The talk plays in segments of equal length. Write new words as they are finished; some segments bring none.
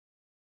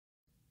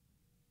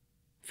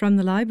From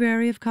the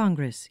Library of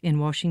Congress in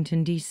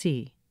Washington,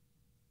 D.C.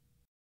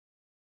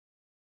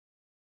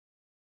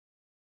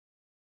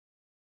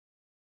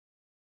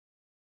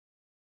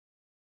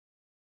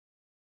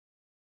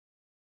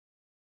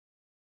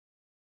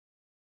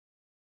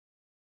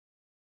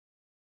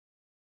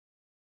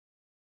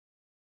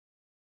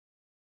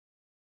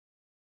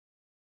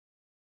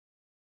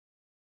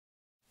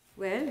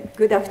 Well,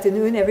 good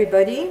afternoon,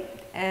 everybody,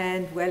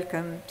 and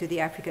welcome to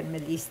the African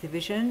Middle East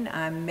Division.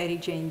 I'm Mary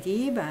Jane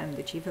Deeb, I'm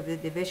the chief of the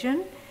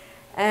division,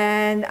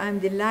 and I'm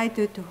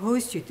delighted to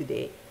host you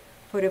today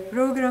for a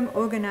program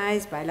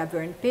organized by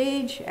Laverne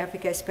Page,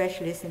 Africa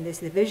specialist in this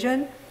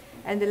division,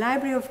 and the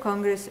Library of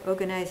Congress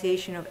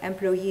Organization of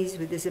Employees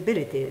with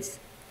Disabilities.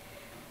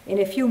 In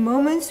a few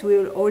moments, we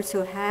will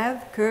also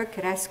have Kirk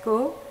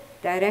Rasko,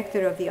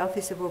 Director of the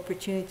Office of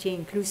Opportunity,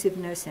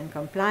 Inclusiveness, and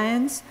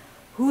Compliance,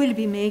 who will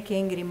be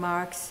making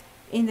remarks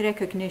in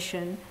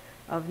recognition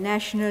of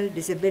National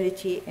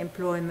Disability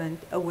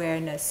Employment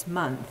Awareness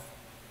Month.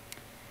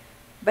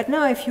 But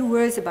now a few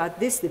words about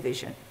this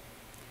division.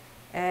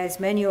 As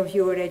many of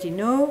you already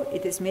know,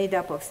 it is made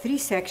up of three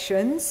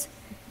sections: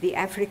 the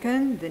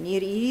African, the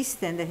Near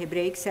East, and the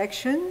Hebraic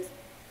sections.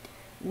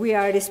 We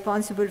are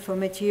responsible for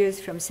materials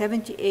from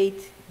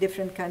 78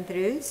 different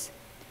countries,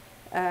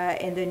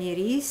 in the Near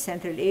East,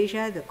 Central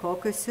Asia, the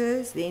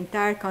Caucasus, the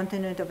entire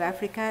continent of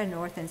Africa,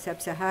 North and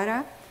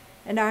Sub-Sahara,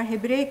 and our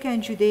Hebraica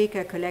and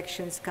Judaica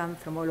collections come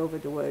from all over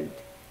the world.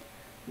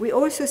 We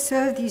also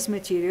serve these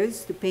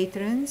materials to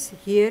patrons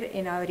here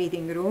in our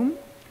reading room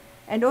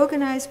and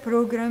organize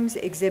programs,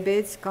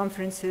 exhibits,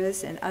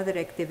 conferences, and other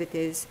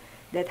activities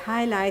that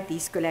highlight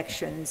these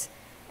collections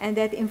and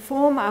that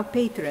inform our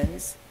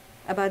patrons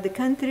about the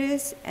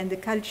countries and the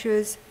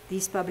cultures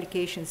these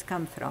publications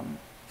come from.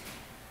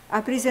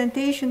 Our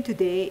presentation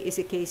today is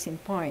a case in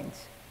point.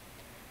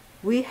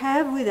 We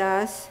have with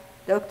us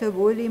Dr.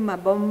 Wole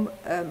Mbambo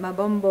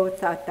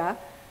Thata,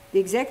 the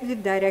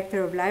Executive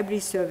Director of Library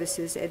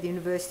Services at the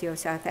University of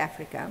South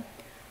Africa,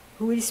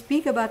 who will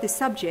speak about a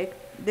subject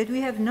that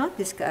we have not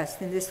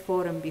discussed in this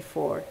forum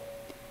before,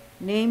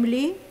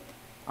 namely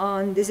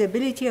on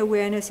disability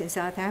awareness in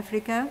South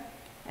Africa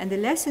and the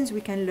lessons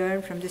we can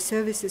learn from the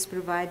services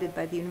provided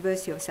by the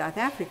University of South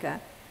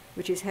Africa,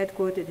 which is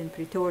headquartered in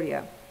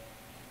Pretoria.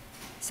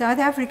 South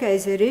Africa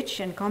is a rich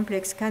and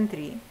complex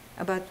country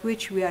about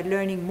which we are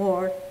learning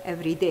more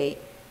every day.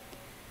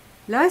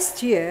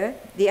 Last year,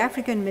 the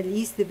African Middle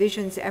East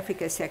Division's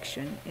Africa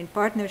section, in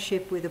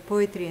partnership with the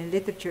Poetry and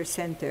Literature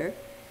Center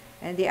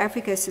and the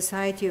Africa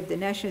Society of the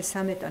National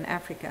Summit on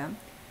Africa,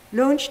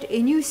 launched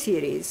a new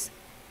series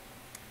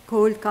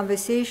called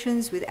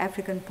Conversations with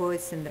African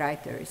Poets and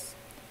Writers.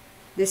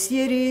 The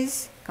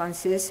series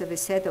consists of a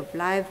set of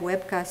live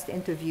webcast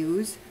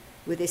interviews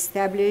with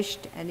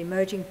established and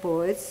emerging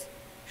poets,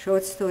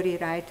 short story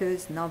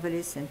writers,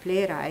 novelists, and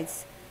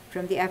playwrights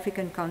from the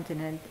African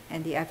continent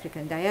and the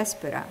African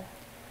diaspora.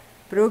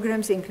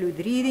 Programs include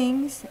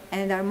readings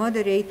and are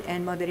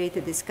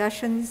moderated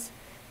discussions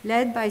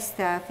led by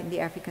staff in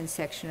the African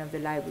section of the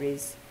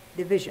library's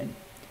division.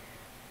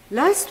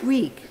 Last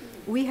week,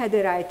 we had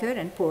a writer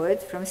and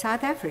poet from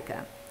South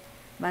Africa,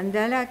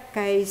 Mandela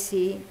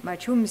Kaisi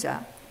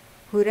Machumza,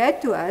 who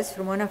read to us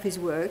from one of his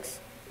works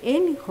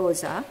in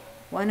Xhosa,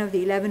 one of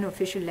the 11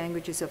 official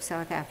languages of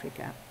South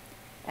Africa.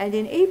 And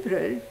in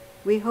April,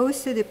 we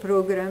hosted a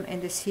program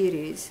in the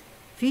series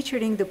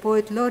featuring the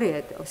Poet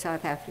Laureate of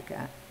South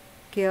Africa,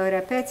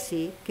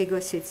 Keorapetsi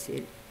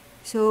Kegositsil.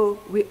 So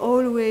we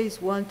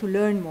always want to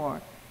learn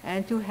more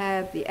and to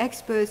have the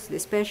experts, the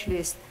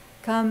specialists,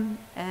 come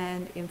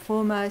and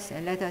inform us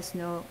and let us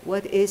know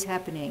what is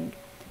happening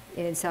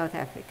in South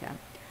Africa.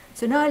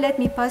 So now let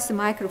me pass the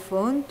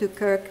microphone to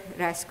Kirk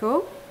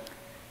Rasko,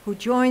 who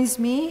joins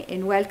me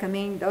in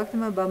welcoming Dr.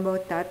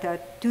 Mbambo Thata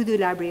to the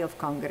Library of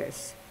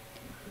Congress.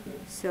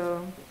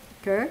 So,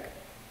 Kirk,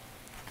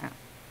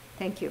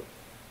 thank you.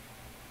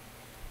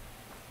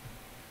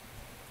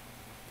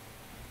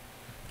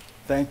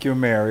 Thank you,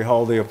 Mary.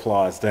 Hold the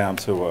applause down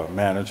to a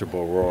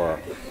manageable roar.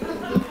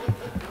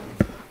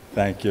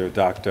 Thank you,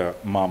 Dr.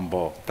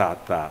 Mbambo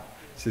Thata.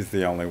 She's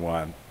the only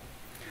one.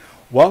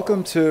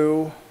 Welcome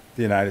to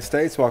the United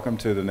States. Welcome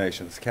to the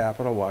nation's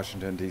capital,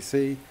 Washington,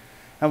 D.C.,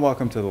 and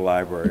welcome to the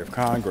Library of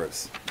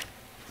Congress.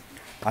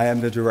 I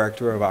am the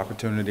Director of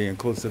Opportunity,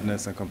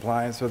 Inclusiveness, and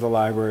Compliance for the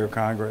Library of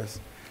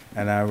Congress,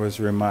 and I was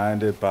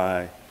reminded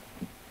by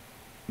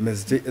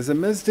Ms. Deeb, is it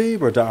Ms.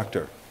 Deeb or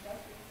Dr.?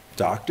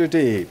 Dr.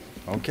 Deeb,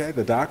 okay,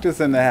 the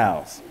doctor's in the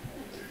house,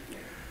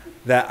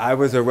 that I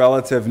was a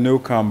relative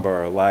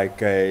newcomer,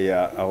 like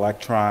a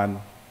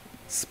electron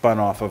spun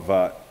off of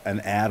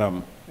an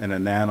atom in a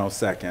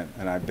nanosecond,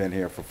 and I've been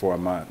here for 4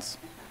 months.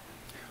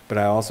 But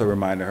I also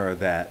reminded her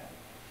that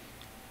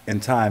in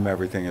time,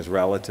 everything is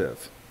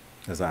relative,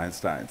 as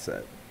Einstein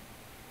said.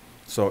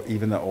 So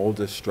even the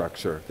oldest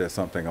structure, there's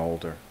something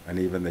older, and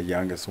even the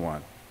youngest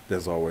one,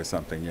 there's always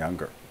something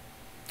younger.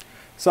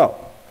 So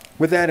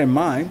with that in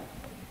mind,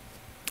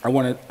 I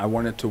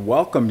wanted to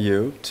welcome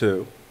you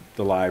to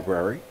the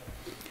library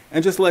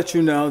And just let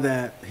you know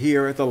that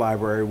here at the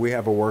library, we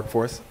have a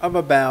workforce of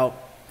about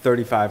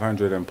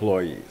 3,500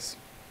 employees.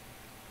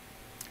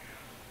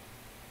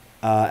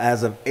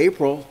 As of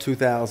April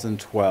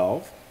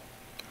 2012,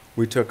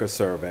 we took a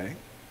survey,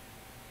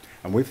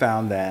 and we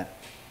found that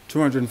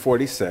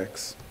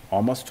 246,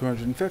 almost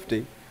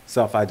 250,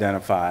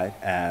 self-identified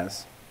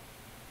as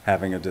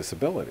having a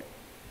disability.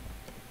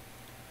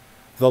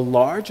 The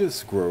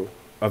largest group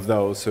of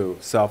those who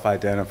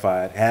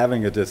self-identified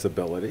having a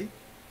disability,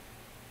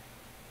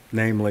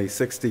 namely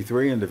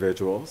 63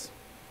 individuals,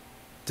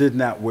 did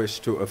not wish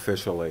to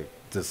officially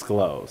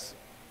disclose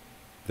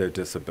their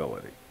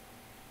disability.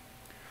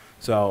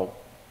 So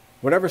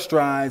whatever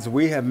strides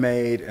we have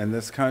made in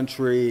this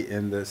country,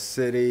 in this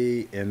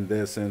city, in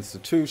this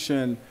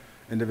institution,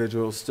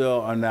 individuals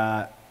still are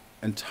not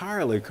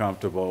entirely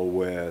comfortable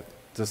with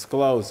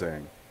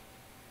disclosing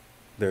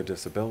their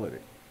disability.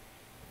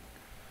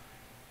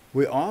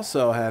 We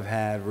also have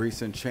had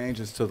recent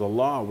changes to the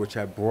law which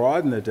have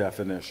broadened the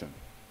definition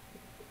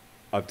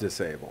of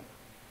disabled,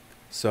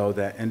 so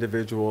that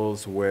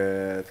individuals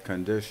with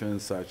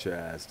conditions such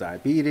as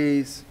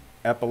diabetes,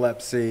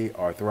 epilepsy,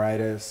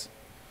 arthritis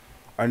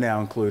are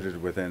now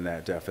included within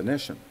that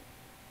definition.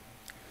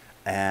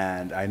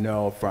 And I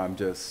know from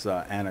just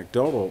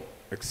anecdotal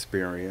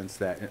experience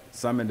that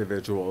some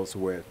individuals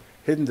with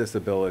hidden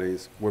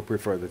disabilities would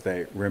prefer that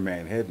they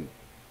remain hidden.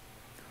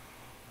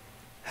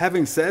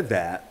 Having said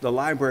that, the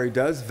library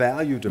does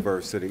value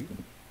diversity,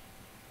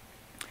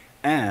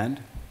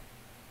 and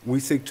we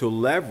seek to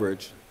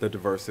leverage the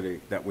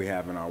diversity that we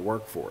have in our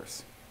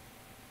workforce.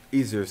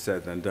 Easier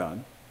said than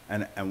done,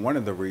 and one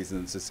of the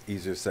reasons it's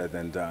easier said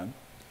than done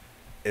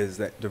is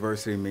that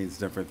diversity means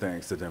different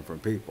things to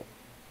different people.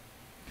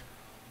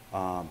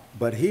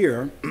 But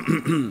here,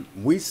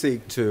 we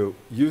seek to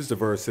use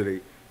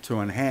diversity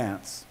to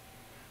enhance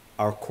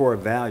our core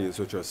values,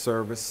 which are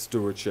service,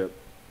 stewardship,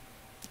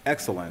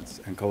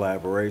 excellence, and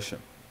collaboration.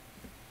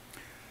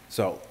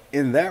 So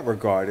in that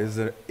regard,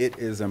 it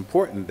is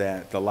important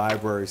that the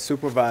library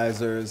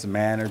supervisors,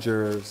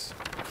 managers,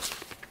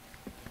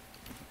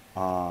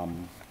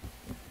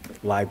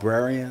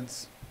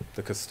 librarians,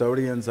 the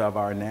custodians of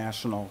our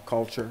national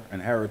culture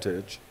and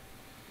heritage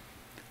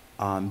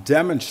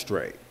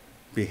demonstrate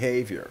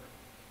behavior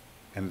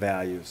and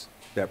values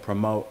that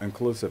promote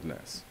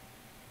inclusiveness,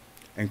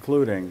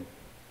 including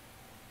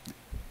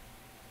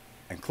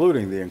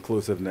the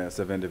inclusiveness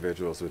of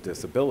individuals with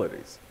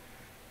disabilities.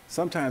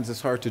 Sometimes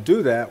it's hard to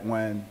do that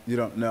when you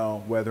don't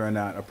know whether or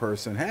not a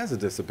person has a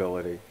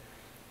disability,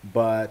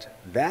 but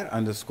that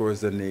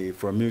underscores the need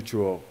for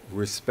mutual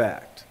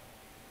respect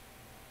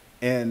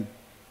in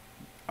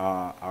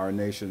our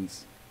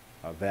nation's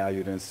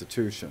valued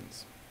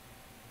institutions.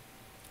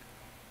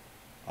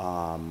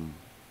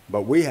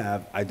 But we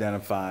have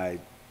identified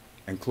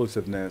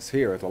inclusiveness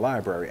here at the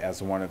library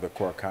as one of the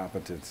core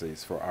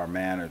competencies for our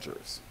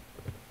managers.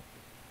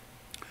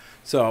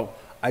 So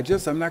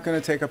I'm not going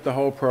to take up the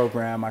whole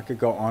program. I could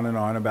go on and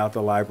on about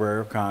the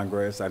Library of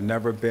Congress. I've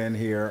never been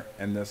here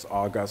in this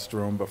august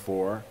room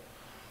before.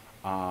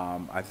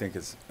 I think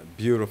it's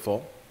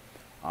beautiful.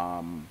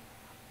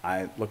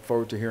 I look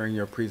forward to hearing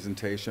your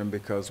presentation,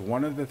 because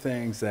one of the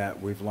things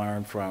that we've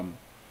learned from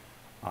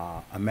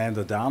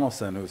Amanda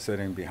Donaldson, who's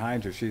sitting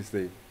behind you, she's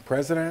the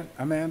president,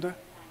 Amanda?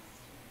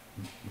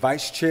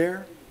 Vice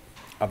chair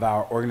of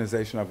our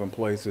Organization of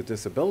Employees with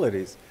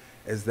Disabilities,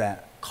 is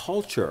that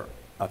culture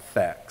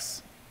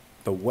affects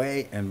the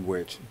way in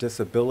which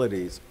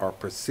disabilities are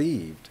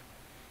perceived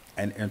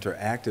and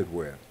interacted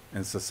with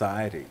in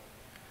society.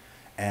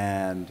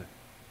 And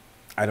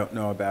I don't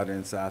know about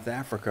in South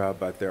Africa,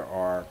 but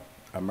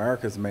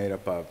America's made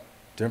up of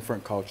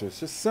different cultures,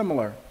 just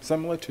similar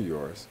to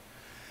yours.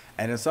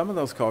 And in some of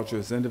those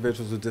cultures,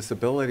 individuals with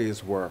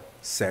disabilities were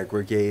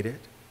segregated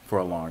for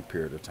a long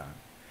period of time,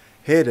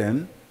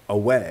 hidden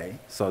away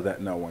so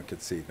that no one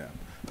could see them,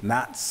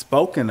 not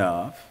spoken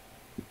of,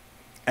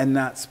 and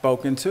not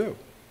spoken to.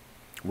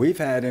 We've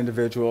had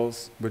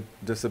individuals with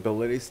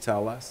disabilities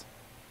tell us,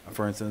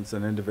 for instance,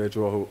 an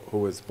individual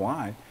who is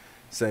blind,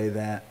 say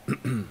that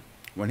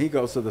when he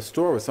goes to the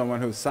store with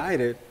someone who's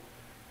sighted,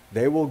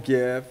 they will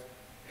give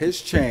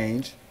his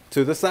change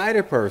to the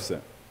sighted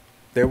person.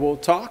 They will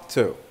talk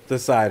to the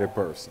sighted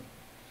person.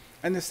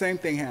 And the same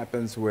thing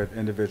happens with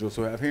individuals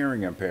who have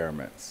hearing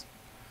impairments.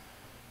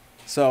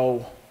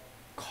 So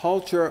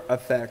culture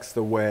affects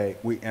the way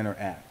we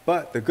interact.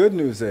 But the good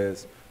news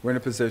is we're in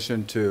a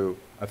position to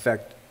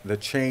affect the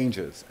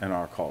changes in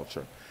our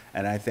culture.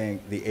 And I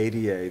think the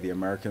ADA, the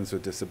Americans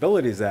with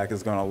Disabilities Act,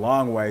 has gone a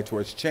long way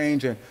towards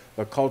changing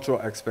the cultural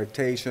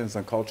expectations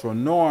and cultural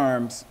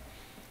norms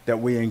that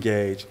we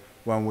engage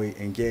when we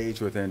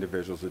engage with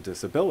individuals with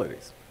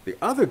disabilities. The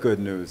other good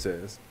news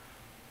is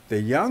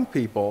the young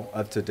people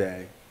of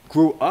today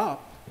grew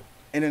up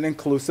in an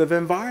inclusive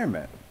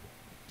environment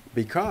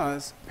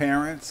because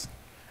parents,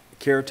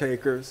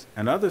 caretakers,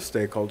 and other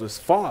stakeholders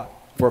fought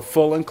for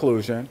full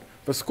inclusion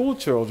for school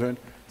children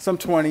some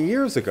 20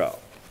 years ago.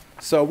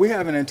 So we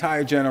have an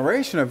entire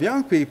generation of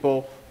young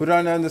people who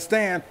don't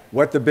understand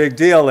what the big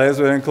deal is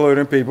with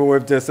including people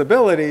with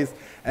disabilities,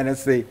 and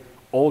it's the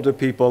older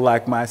people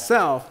like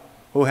myself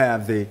who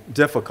have the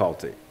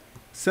difficulty,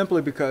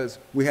 simply because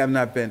we have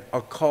not been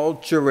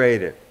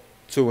acculturated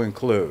to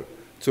include,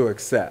 to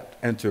accept,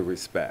 and to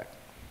respect.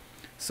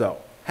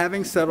 So,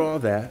 having said all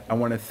that, I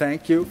want to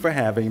thank you for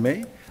having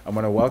me. I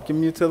want to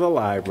welcome you to the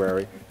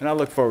library, and I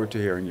look forward to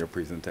hearing your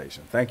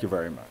presentation. Thank you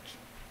very much.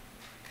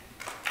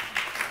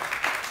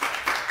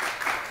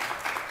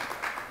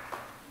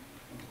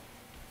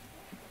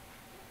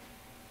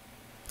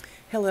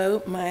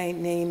 Hello, my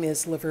name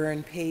is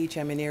Laverne Page.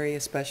 I'm an area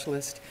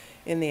specialist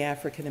in the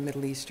African and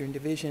Middle Eastern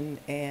Division,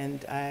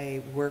 and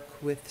I work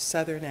with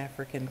Southern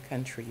African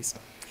countries.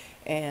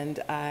 And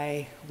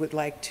I would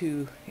like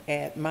to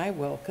add my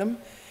welcome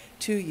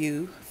to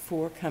you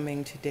for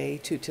coming today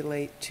to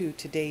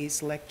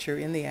today's lecture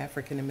in the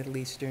African and Middle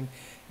Eastern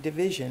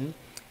Division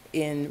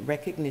in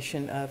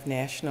recognition of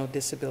National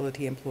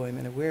Disability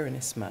Employment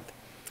Awareness Month.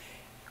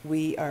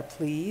 We are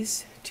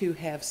pleased to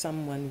have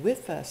someone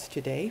with us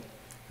today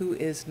who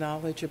is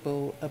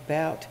knowledgeable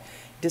about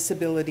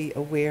disability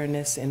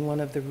awareness in one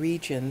of the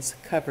regions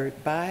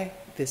covered by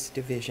this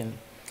division.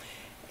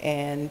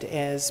 And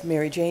as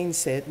Mary Jane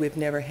said, we've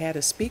never had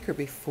a speaker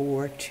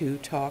before to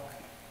talk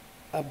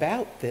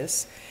about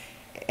this,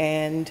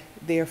 and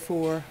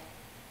therefore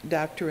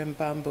Dr.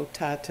 Mbambo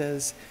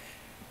Thata's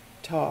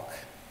talk,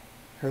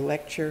 her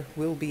lecture,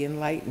 will be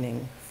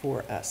enlightening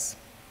for us.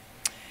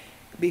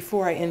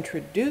 Before I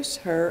introduce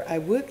her, I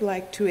would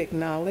like to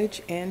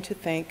acknowledge and to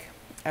thank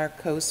our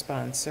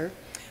co-sponsor,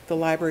 the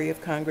Library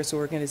of Congress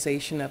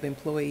Organization of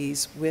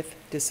Employees with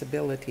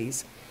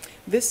Disabilities.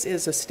 This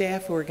is a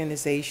staff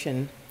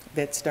organization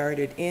that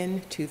started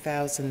in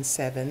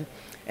 2007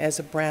 as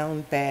a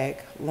brown bag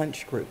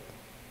lunch group.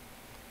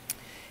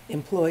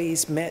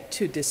 Employees met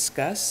to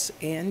discuss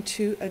and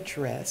to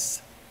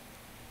address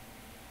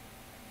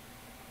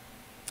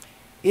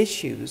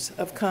issues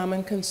of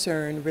common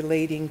concern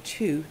relating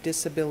to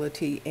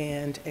disability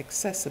and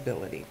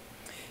accessibility.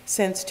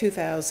 Since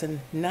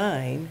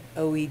 2009,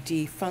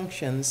 OED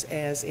functions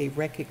as a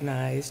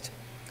recognized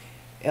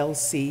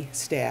LC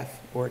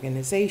staff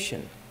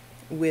organization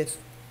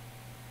with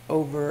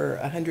over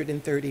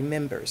 130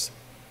 members.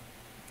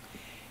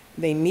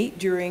 They meet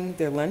during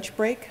their lunch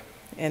break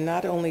and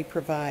not only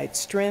provide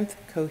strength,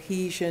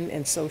 cohesion,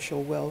 and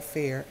social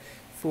welfare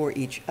for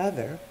each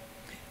other,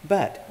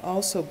 but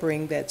also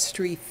bring that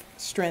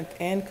strength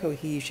and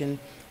cohesion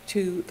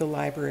to the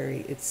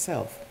library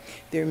itself.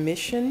 Their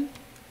mission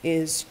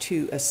is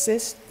to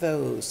assist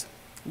those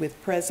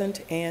with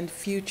present and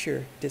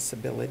future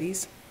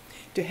disabilities,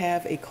 to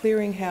have a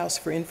clearinghouse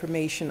for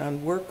information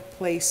on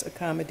workplace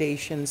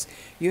accommodations,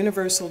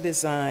 universal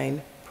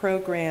design,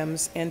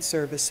 programs, and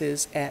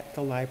services at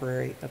the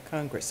Library of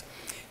Congress.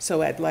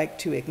 So I'd like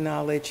to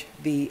acknowledge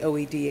the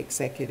OED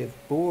Executive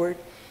Board,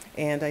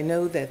 and I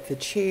know that the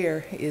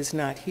chair is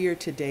not here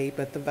today,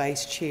 but the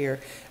vice chair,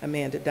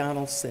 Amanda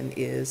Donaldson,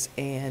 is,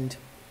 and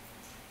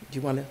do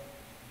you want to?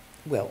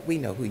 Well, we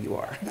know who you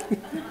are.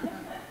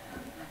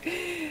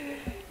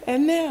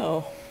 And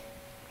now,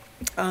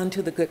 on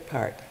to the good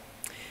part.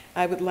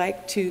 I would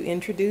like to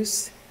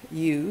introduce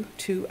you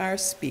to our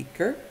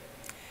speaker,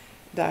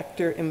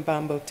 Dr.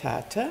 Mbambo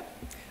Thata,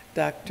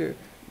 Dr.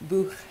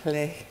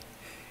 Buhle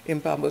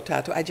Mbambo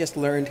Thata. I just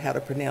learned how to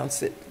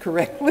pronounce it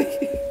correctly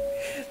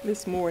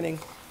this morning.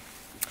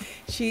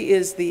 She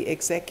is the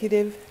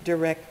Executive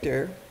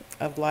Director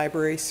of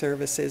Library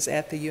Services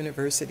at the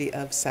University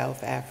of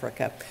South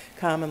Africa,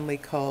 commonly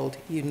called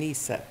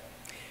UNISA.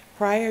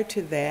 Prior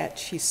to that,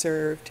 she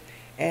served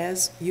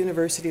as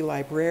university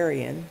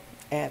librarian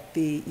at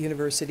the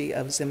University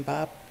of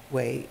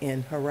Zimbabwe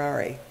in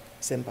Harare,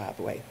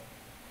 Zimbabwe,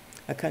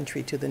 a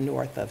country to the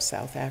north of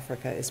South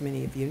Africa, as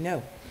many of you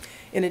know.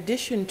 In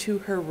addition to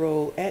her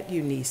role at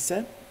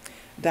UNISA,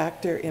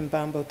 Dr.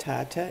 Mbambo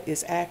Thata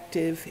is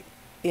active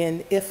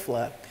in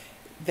IFLA,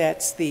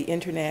 that's the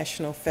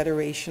International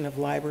Federation of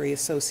Library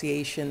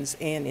Associations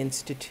and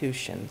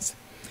Institutions.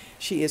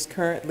 She is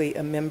currently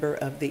a member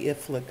of the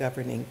IFLA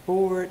governing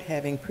board,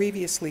 having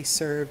previously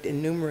served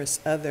in numerous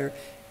other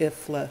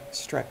IFLA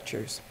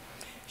structures.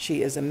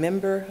 She is a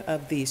member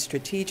of the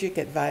Strategic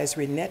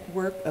Advisory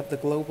Network of the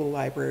Global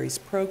Libraries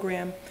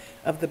Program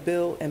of the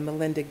Bill and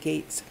Melinda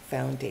Gates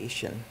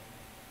Foundation.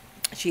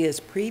 She has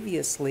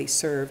previously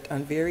served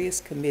on various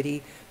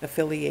committee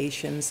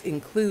affiliations,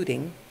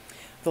 including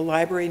the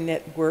Library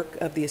Network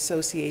of the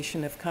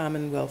Association of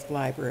Commonwealth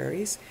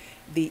Libraries,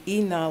 the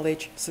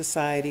E-Knowledge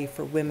Society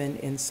for Women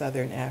in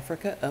Southern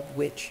Africa, of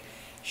which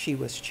she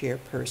was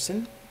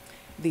chairperson,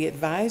 the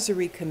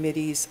advisory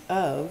committees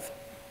of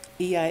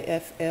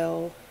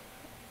EIFL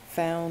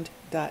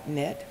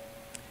Found.net,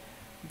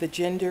 the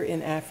Gender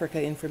in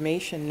Africa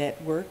Information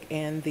Network,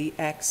 and the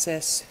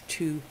Access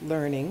to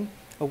Learning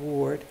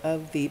Award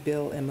of the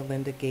Bill and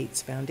Melinda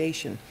Gates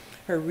Foundation.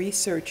 Her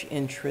research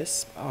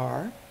interests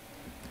are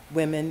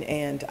women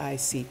and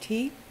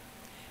ICT,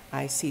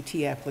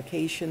 ICT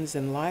applications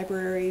in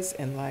libraries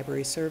and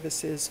library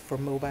services for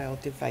mobile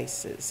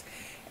devices.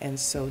 And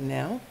so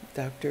now,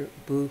 Dr.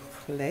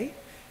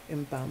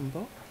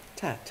 Mbambo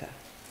Thata.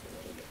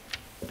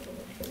 So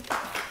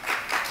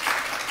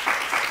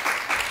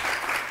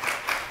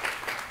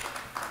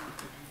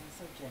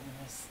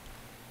generous.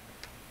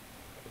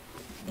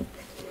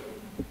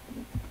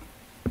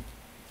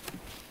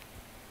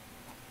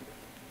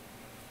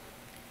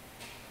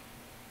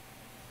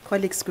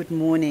 Colleagues, good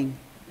morning.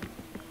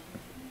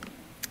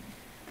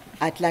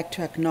 I'd like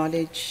to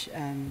acknowledge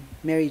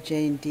Mary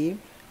Jane Deeb,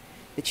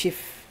 the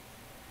Chief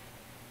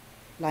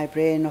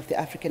Librarian of the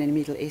African and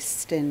Middle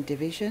Eastern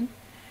Division,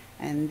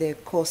 and the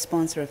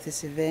co-sponsor of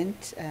this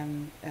event,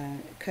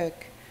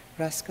 Kirk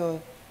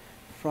Rasko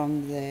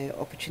from the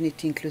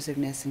Opportunity,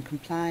 Inclusiveness and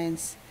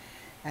Compliance,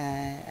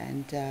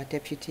 and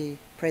Deputy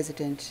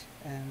President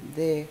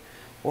there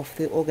of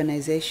the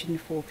Organization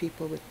for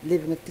People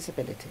Living with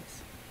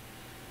Disabilities.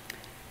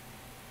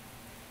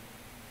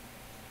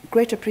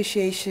 Great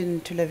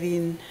appreciation to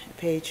Lavine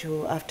Page,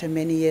 who after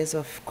many years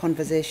of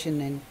conversation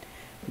and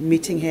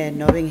meeting her,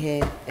 knowing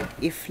her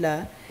at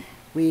IFLA,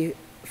 we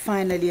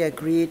finally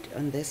agreed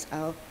on this.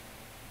 I'm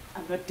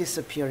not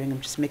disappearing,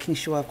 I'm just making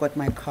sure I've got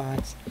my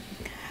cards.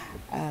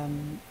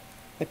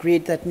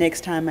 Agreed that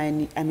next time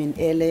I'm in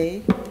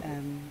LA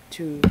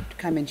to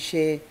come and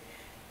share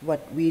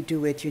what we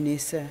do at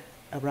UNISA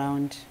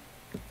around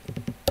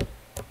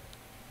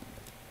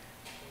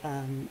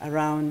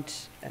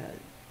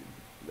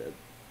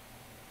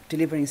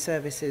delivering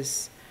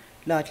services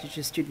largely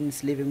to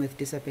students living with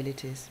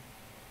disabilities.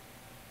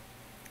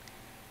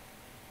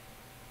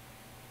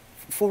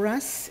 For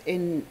us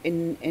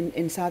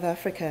in South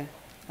Africa,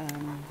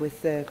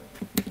 with the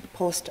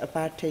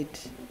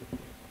post-apartheid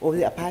or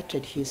the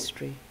apartheid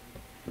history,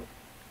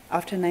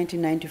 after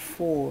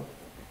 1994,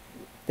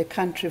 the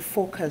country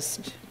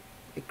focused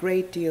a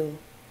great deal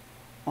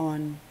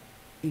on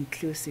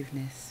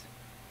inclusiveness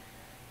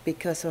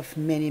because of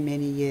many,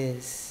 many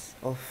years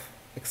of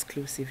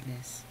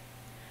exclusiveness.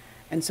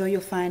 And so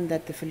you'll find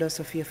that the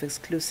philosophy of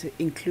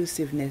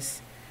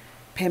inclusiveness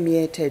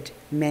permeated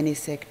many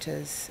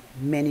sectors,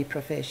 many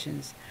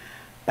professions.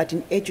 But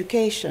in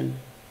education,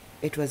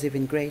 it was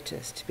even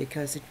greatest,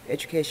 because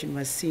education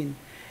was seen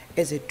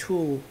as a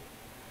tool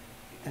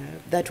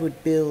that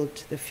would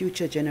build the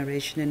future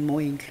generation and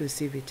more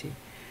inclusivity.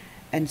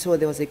 And so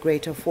there was a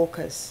greater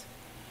focus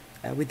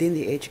within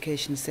the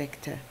education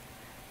sector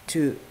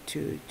to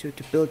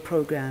build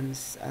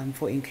programs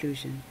for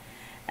inclusion.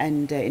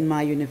 And in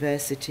my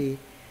university,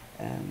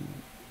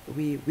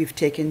 we've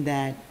taken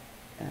that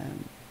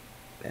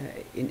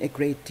in a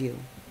great deal.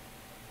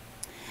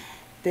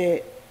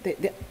 The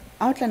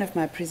outline of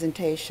my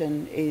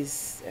presentation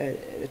is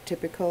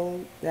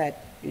typical,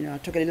 that I'll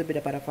talk a little bit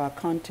about our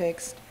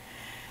context,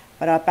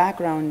 but our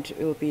background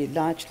will be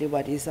largely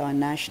what is our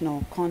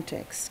national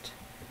context,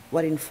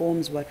 what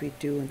informs what we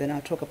do, and then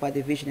I'll talk about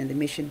the vision and the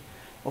mission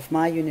of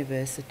my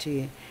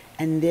university,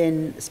 and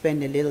then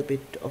spend a little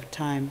bit of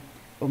time,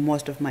 or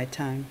most of my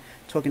time,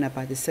 talking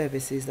about the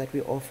services that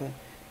we offer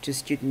to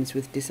students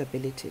with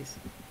disabilities.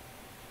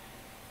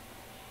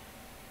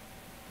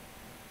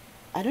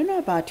 I don't know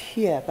about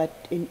here,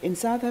 but in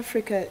South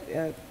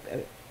Africa,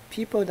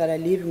 people that are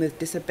living with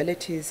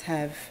disabilities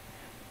have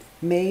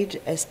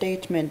made a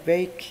statement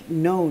very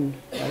known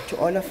to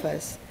all of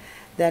us,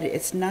 that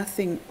it's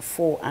nothing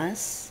for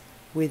us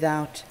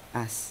without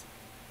us.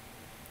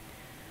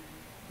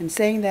 And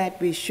saying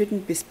that we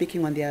shouldn't be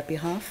speaking on their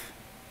behalf,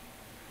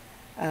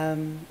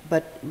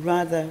 but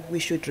rather we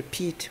should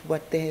repeat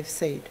what they have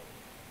said.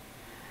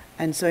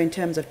 And so in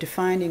terms of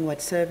defining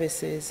what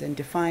services and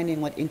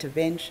defining what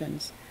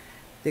interventions,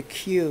 the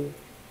cue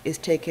is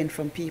taken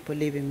from people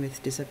living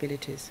with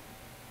disabilities.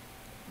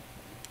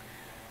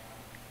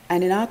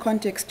 And in our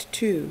context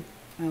too,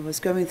 I was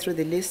going through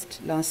the list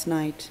last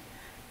night,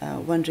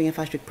 wondering if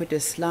I should put a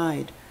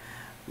slide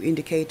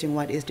indicating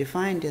what is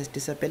defined as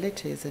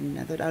disabilities, and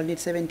I thought I'll need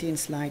 17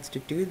 slides to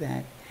do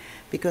that,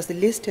 because the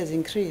list has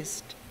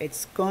increased.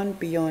 It's gone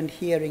beyond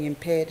hearing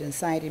impaired and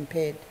sight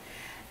impaired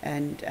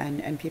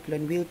and people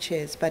in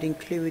wheelchairs, but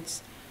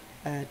includes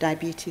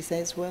diabetes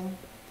as well,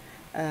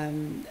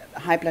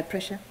 high blood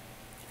pressure,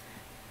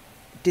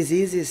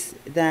 diseases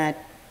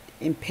that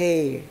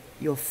impair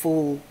your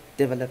full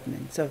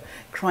development. So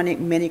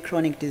many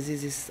chronic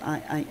diseases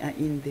are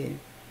in there.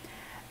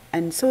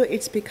 And so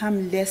it's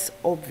become less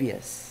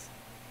obvious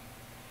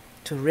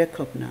to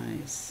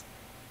recognize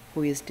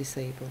who is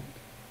disabled.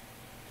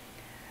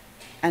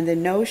 And the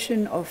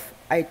notion of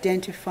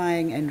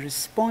identifying and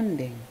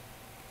responding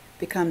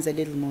becomes a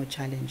little more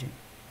challenging.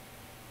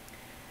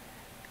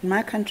 In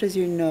my country, as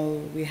you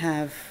know, we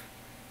have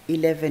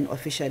 11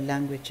 official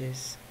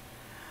languages.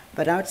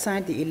 But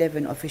outside the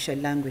 11 official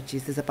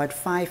languages, there's about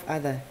 5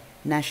 other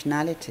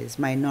nationalities,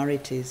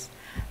 minorities,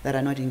 that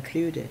are not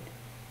included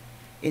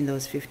in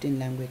those 15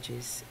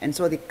 languages. And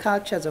so the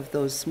cultures of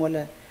those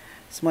smaller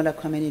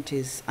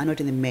communities are not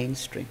in the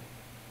mainstream.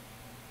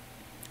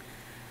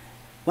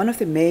 One of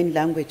the main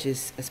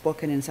languages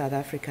spoken in South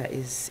Africa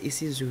is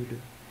isiZulu.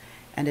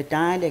 And a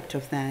dialect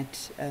of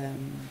that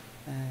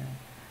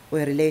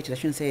were related. I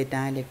shouldn't say a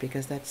dialect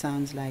because that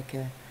sounds like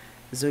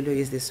Zulu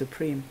is the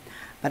supreme.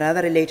 But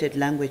other related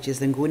languages,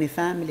 the Nguni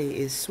family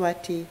is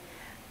Swati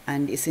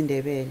and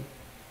Isindebele.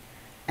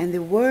 And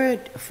the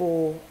word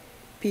for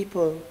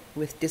people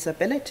with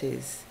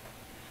disabilities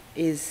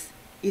is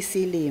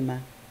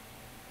Isilima.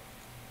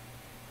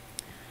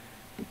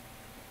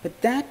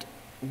 But that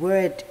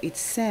word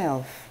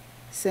itself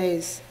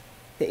says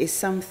there is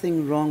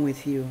something wrong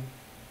with you.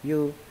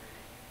 You're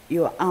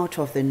out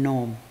of the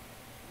norm.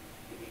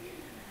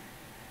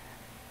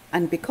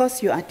 And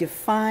because you are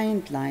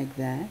defined like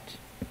that,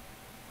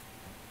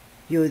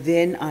 you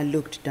then are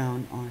looked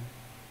down on.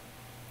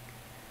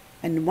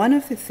 And one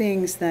of the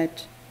things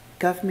that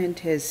government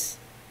has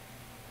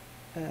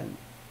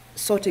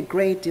sought a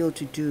great deal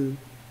to do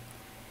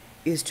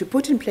is to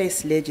put in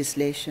place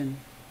legislation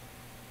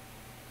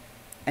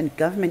and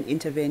government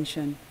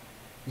interventions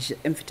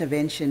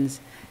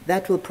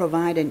that will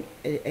provide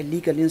a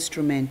legal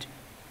instrument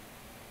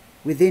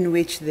within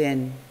which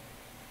then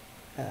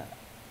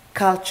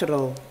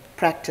cultural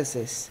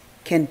practices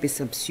can be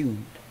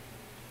subsumed.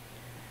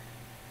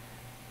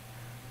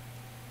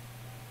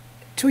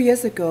 2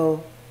 years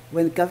ago,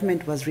 when the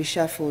government was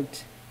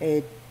reshuffled,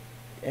 a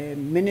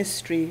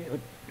ministry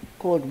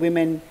called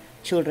Women,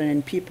 Children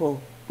and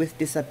People with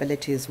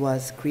Disabilities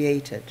was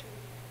created.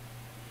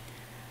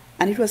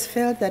 And it was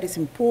felt that it's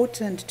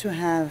important to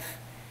have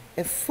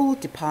a full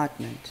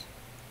department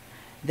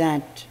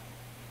that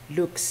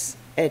looks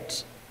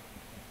at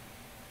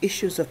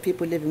issues of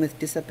people living with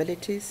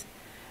disabilities,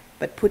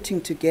 but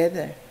putting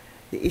together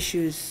the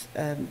issues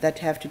that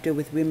have to do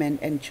with women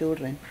and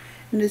children.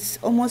 And it's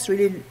almost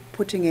really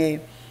putting a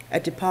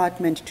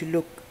department to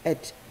look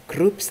at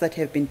groups that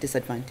have been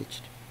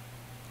disadvantaged.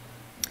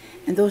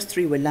 And those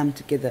three were lumped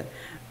together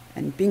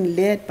and being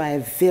led by a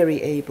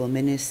very able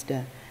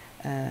minister,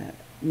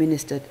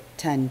 Minister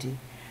Tandy.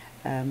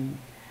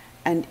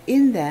 And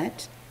in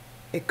that,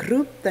 a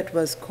group that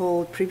was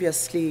called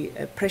previously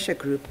a pressure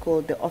group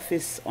called the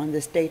Office on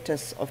the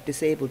Status of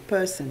Disabled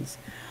Persons,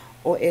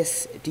 or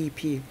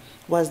SDP,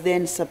 was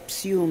then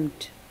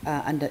subsumed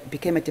and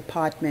became a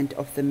department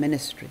of the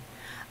ministry,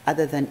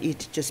 other than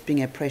it just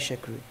being a pressure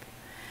group.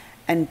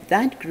 And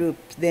that group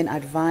then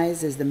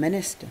advises the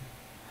minister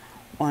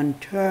on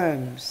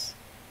terms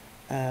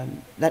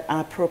that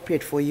are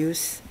appropriate for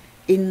use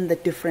in the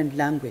different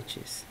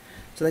languages,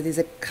 so that there's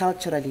a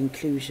cultural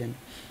inclusion.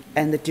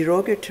 And the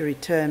derogatory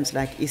terms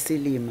like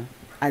Isilima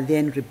are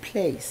then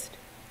replaced.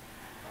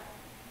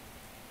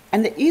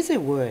 And the easy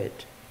word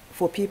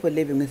for people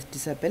living with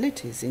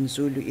disabilities in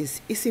Zulu is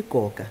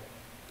isigoga.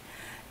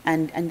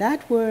 And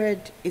that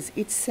word is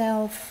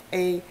itself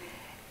a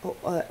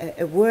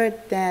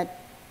word that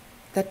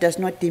does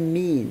not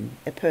demean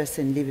a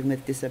person living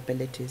with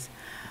disabilities.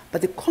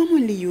 But the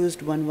commonly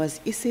used one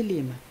was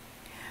Isilima,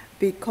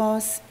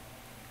 because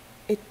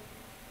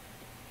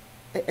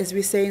as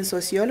we say in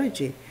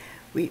sociology,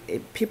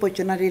 people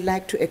generally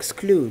like to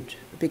exclude,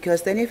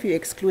 because then if you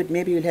exclude,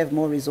 maybe you'll have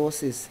more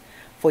resources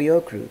for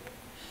your group.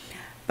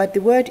 But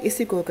the word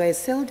isigoga is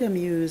seldom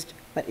used,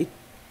 but it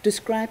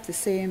describes the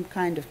same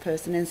kind of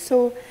person. And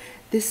so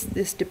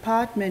this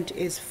department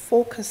is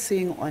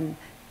focusing on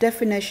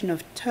definition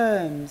of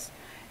terms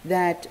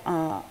that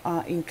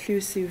are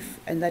inclusive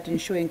and that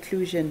ensure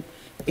inclusion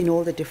in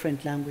all the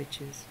different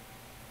languages.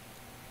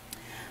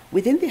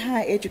 Within the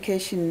higher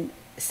education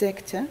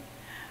sector,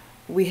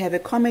 we have a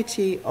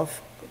committee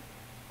of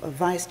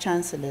vice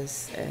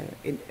chancellors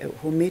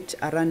who meet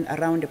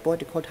around a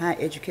body called Higher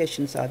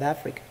Education South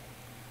Africa.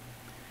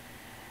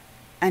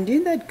 And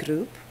in that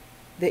group,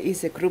 there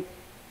is a group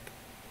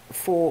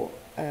for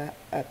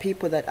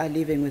people that are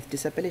living with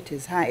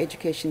disabilities, Higher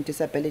Education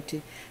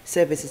Disability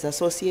Services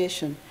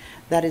Association,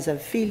 that is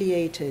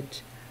affiliated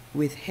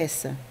with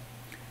HESA,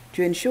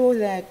 to ensure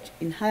that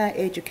in higher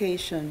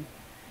education,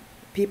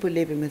 people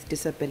living with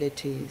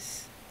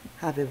disabilities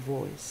have a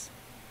voice.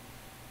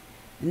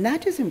 And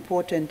that is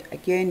important,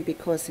 again,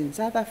 because in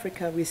South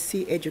Africa, we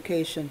see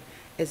education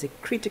as a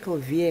critical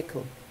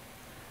vehicle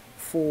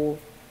for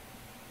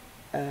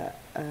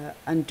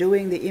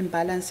undoing the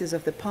imbalances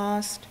of the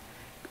past,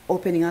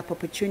 opening up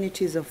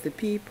opportunities of the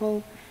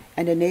people,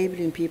 and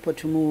enabling people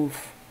to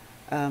move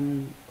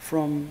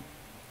from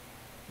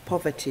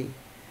poverty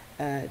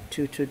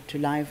to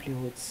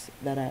livelihoods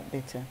that are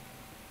better.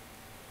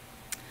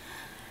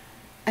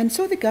 And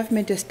so the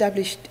government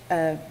established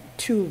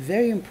two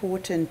very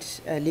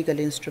important legal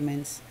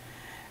instruments,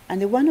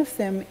 and one of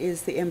them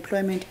is the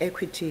Employment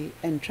Equity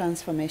and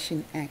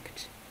Transformation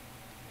Act.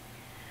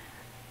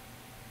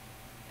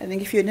 I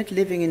think if you're not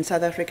living in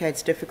South Africa,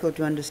 it's difficult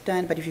to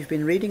understand, but if you've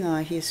been reading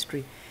our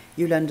history,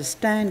 you'll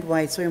understand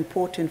why it's so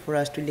important for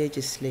us to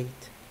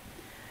legislate.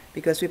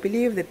 Because we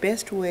believe the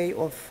best way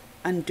of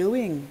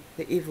undoing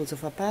the evils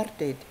of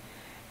apartheid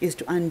is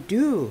to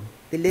undo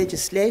the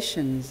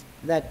legislations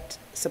that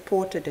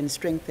supported and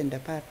strengthened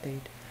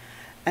apartheid,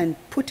 and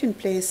put in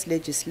place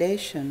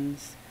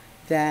legislations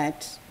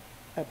that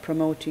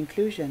promote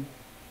inclusion.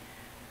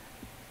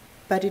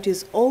 But it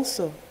is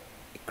also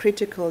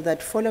critical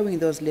that following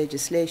those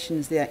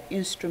legislations, they are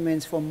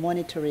instruments for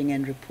monitoring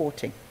and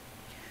reporting,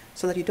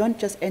 so that you don't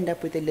just end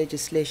up with a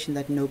legislation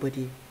that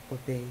nobody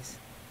obeys.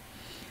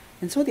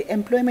 And so the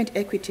Employment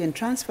Equity and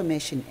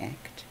Transformation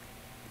Act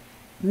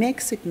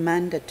makes it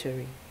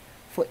mandatory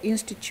for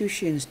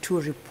institutions to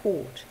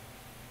report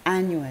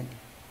annually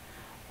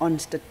on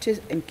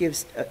statistics and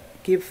gives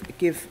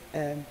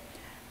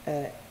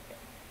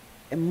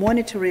a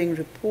monitoring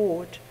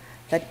report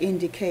that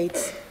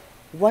indicates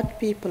what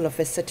people of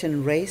a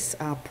certain race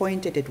are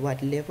appointed at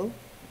what level,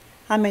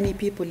 how many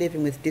people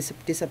living with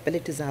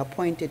disabilities are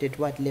appointed at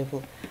what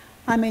level,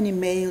 how many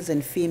males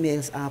and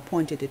females are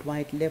appointed at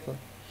what level.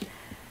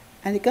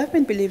 And the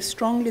government believes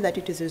strongly that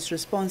it is its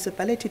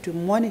responsibility to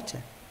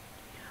monitor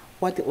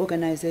what the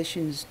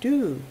organizations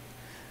do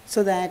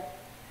so that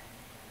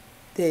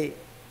the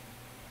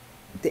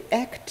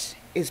act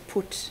is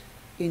put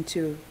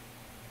into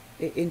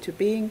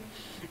being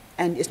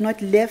and is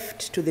not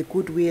left to the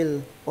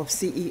goodwill of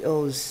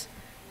CEOs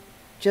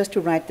just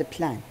to write the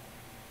plan.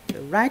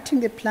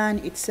 Writing the plan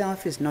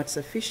itself is not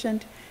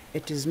sufficient.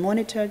 It is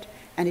monitored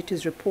and it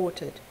is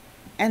reported.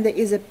 And there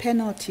is a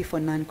penalty for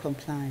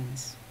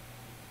non-compliance.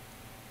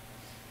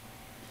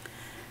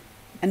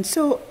 And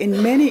so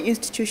in many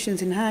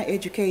institutions in higher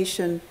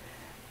education,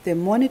 the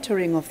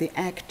monitoring of the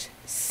Act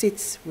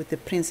sits with the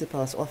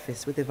principal's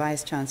office, with the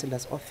vice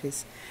chancellor's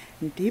office.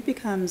 And he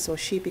becomes or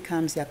she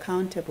becomes the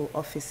accountable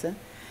officer.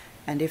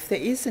 And if there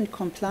isn't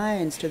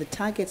compliance to the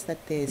targets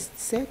that they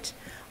set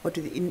or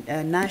to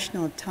the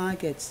national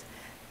targets,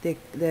 the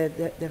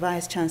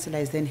vice chancellor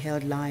is then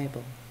held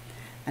liable.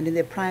 And in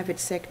the private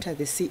sector,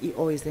 the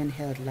CEO is then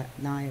held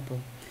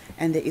liable.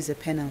 And there is a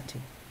penalty.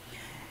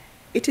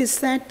 It is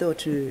sad, though,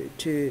 to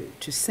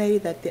say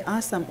that there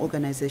are some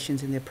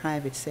organizations in the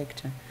private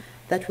sector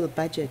that will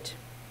budget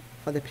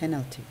for the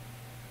penalty.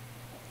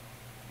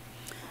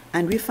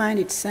 And we find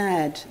it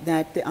sad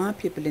that there are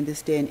people in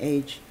this day and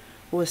age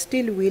who are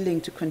still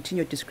willing to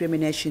continue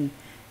discrimination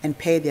and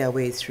pay their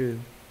way through,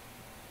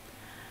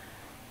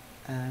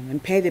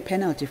 and pay the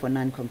penalty for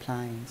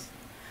non-compliance.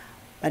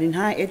 But in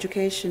higher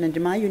education, and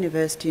in my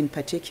university in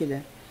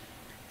particular,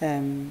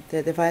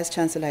 the Vice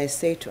Chancellor has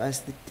said to us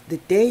that the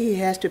day he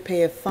has to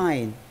pay a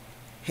fine,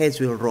 heads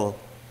will roll.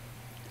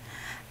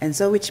 And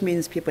so which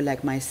means people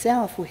like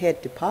myself who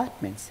head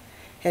departments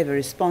have a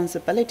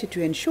responsibility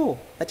to ensure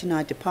that in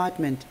our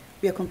department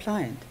we are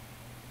compliant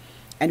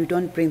and we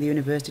don't bring the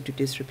university to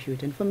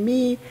disrepute. And for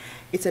me,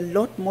 it's a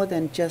lot more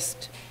than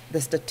just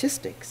the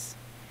statistics.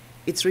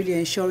 It's really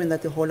ensuring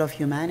that the whole of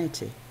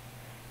humanity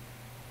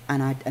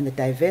and the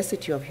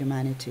diversity of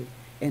humanity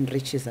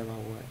enriches our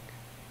work.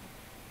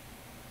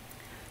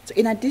 So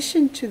in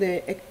addition to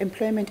the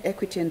Employment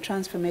Equity and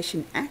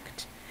Transformation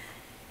Act,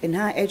 in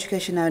higher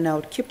education, I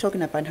now keep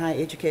talking about higher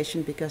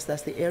education because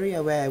that's the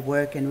area where I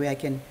work and where I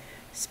can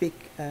speak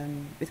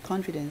with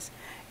confidence.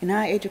 In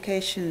higher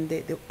education,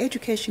 the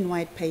Education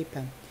White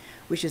Paper,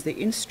 which is the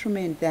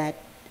instrument that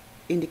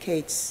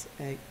indicates,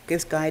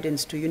 gives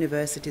guidance to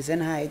universities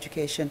and higher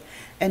education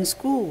and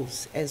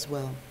schools as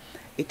well,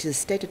 it is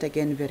stated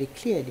again very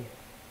clearly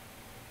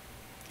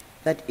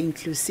that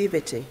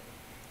inclusivity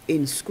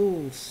in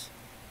schools,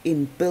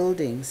 in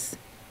buildings,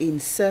 in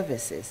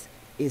services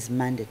is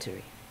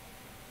mandatory.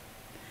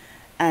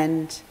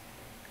 And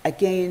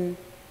again,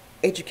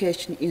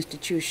 education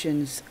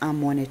institutions are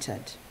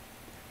monitored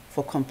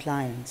for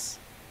compliance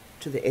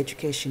to the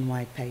Education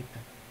White Paper.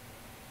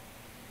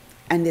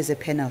 And there's a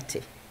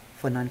penalty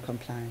for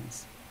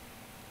non-compliance.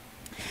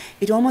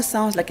 It almost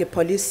sounds like a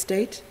police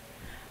state,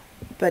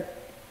 but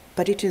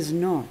it is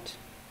not.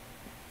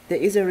 There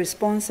is a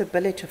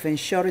responsibility of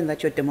ensuring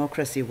that your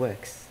democracy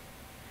works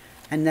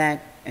and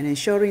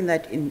ensuring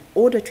that in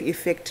order to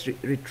effect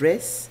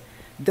redress,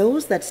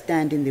 those that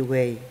stand in the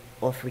way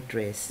of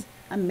redress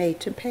are made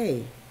to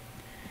pay.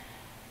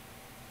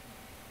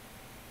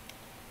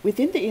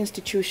 Within the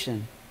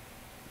institution,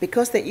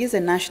 because there is a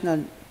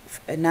national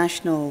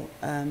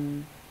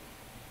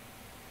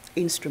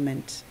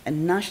instrument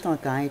and national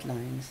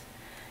guidelines,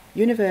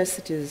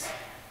 universities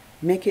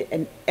make it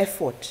an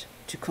effort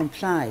to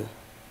comply.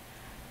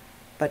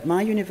 But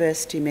my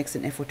university makes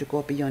an effort to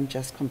go beyond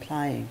just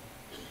complying.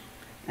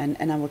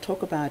 And I will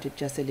talk about it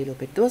just a little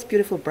bit. Those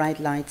beautiful bright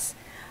lights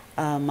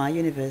are my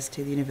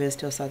university, the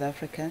University of South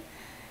Africa.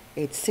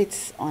 It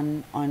sits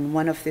on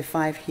one of the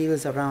 5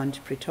 hills around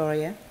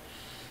Pretoria.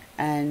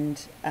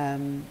 And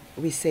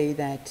we say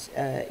that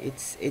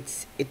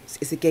it's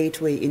a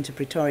gateway into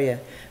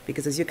Pretoria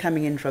because as you're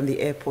coming in from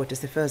the airport,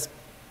 it's the first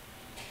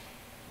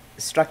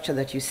structure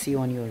that you see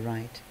on your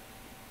right.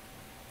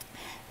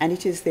 And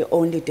it is the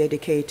only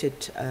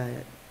dedicated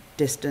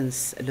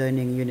distance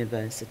learning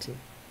university.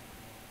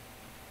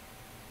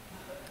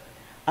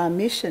 Our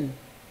mission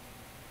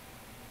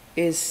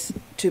is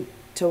to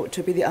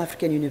be the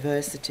African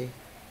university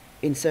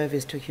in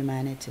service to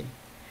humanity.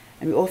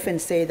 And we often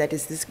say that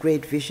it's this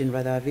great vision,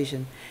 rather our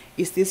vision,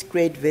 is this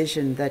great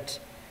vision that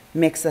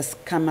makes us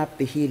come up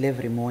the hill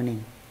every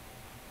morning.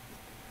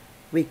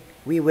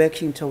 We're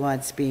working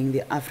towards being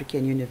the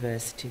African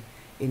university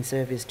in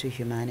service to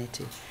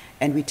humanity.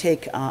 And we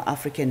take our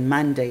African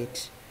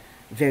mandate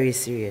very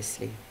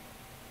seriously.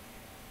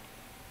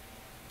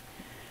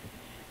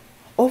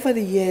 Over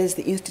the years,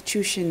 the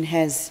institution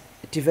has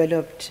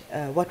developed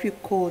what we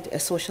called a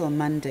social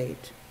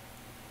mandate.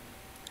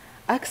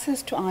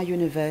 Access to our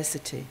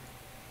university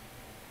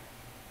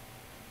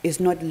is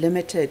not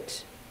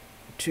limited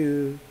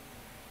to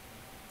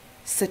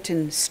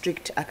certain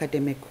strict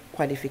academic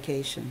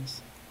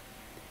qualifications.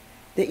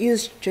 There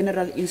is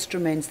general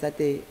instruments that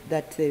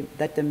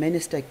the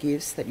minister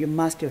gives, that you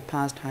must have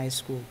passed high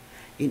school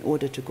in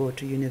order to go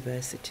to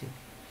university.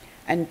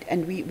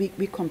 And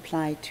we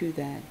comply to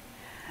that.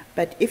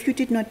 But if you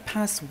did not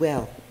pass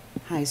well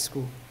high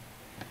school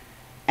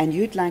and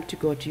you'd like to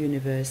go to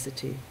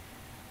university,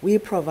 we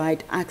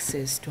provide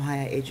access to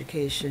higher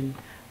education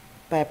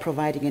by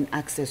providing an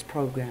access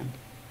program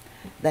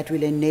that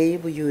will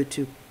enable you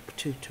to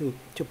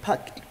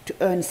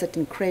earn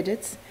certain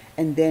credits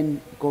and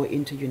then go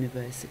into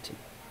university.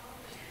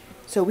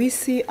 So we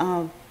see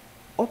our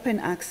open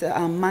access,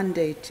 our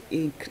mandate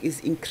is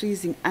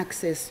increasing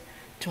access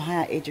to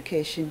higher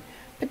education,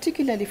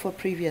 particularly for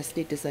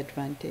previously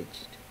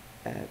disadvantaged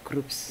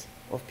groups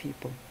of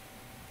people.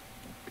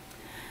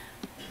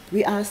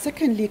 We are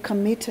secondly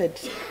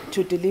committed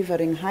to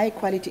delivering high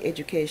quality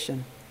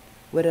education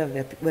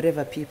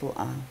wherever people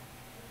are.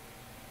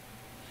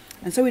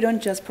 And so we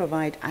don't just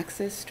provide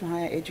access to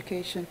higher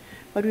education,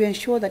 but we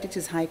ensure that it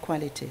is high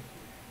quality.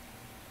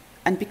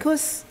 And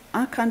because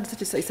our country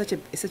is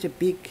such a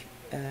big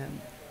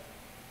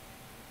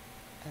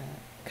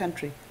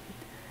country,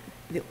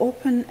 the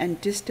open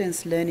and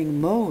distance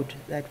learning mode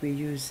that we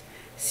use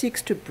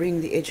seeks to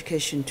bring the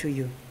education to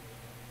you,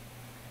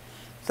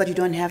 so that you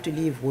don't have to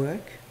leave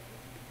work.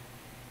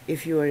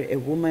 If you're a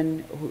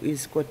woman who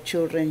has got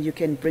children, you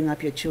can bring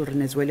up your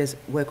children as well as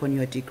work on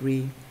your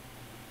degree.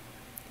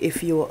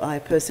 If you are a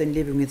person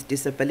living with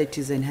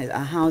disabilities and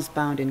are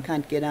housebound and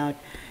can't get out,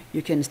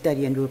 you can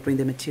study and we'll bring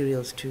the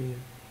materials to you.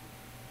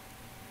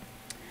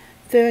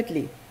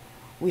 Thirdly,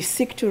 we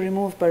seek to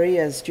remove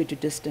barriers due to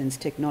distance,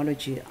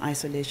 technology,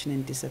 isolation,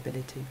 and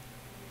disability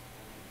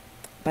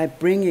by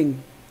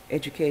bringing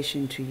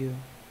education to you.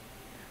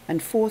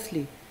 And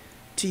fourthly,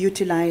 to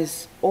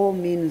utilize all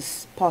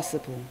means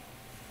possible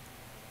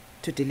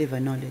to deliver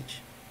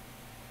knowledge,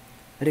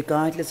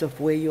 regardless of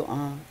where you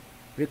are,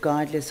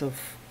 regardless of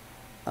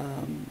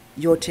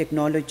your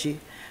technology,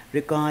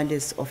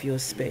 regardless of your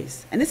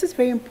space. And this is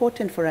very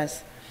important for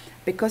us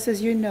because,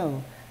 as you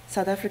know,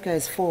 South Africa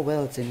has 4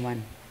 worlds in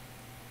one.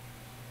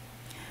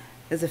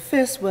 There's a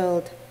first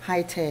world,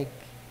 high-tech,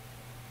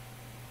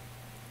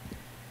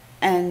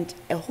 and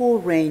a whole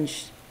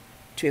range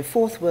to a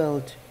fourth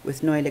world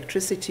with no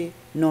electricity,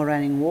 no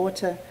running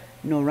water,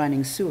 no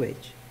running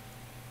sewage.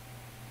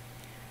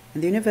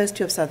 And the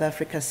University of South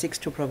Africa seeks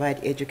to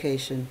provide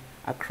education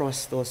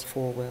across those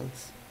 4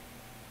 worlds.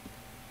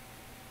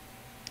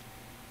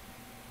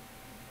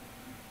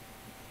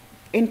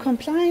 In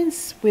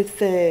compliance with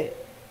the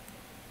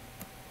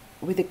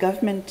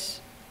government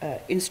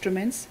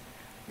instruments,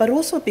 but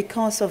also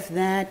because of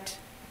that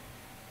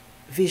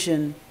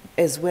vision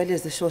as well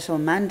as the social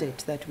mandate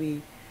that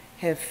we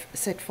have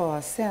set for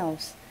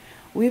ourselves,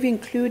 we've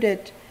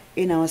included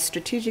in our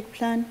strategic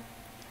plan,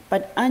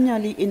 but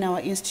annually in our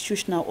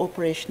institutional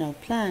operational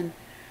plan,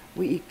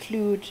 we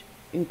include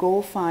in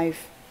Goal 5,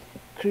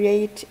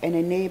 create an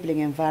enabling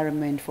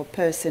environment for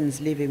persons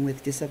living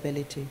with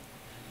disability.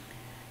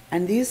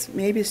 And these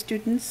may be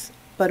students,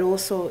 but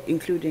also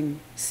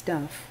including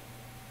staff.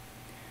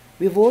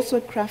 We've also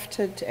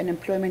crafted an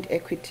employment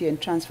equity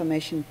and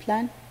transformation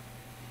plan,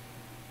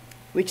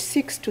 which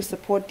seeks to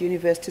support the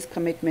university's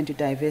commitment to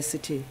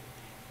diversity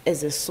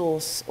as a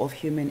source of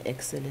human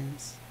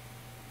excellence.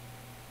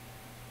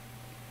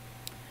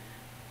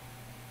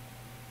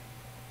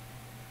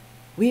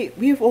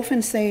 We've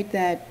often said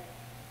that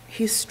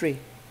history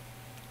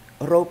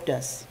roped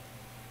us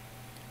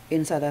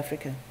in South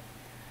Africa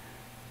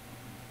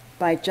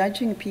by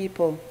judging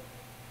people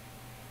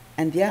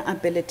and their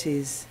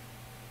abilities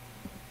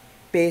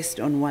based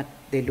on what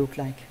they look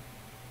like.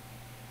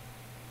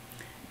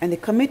 And the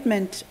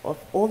commitment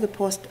of all the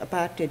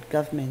post-apartheid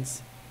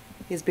governments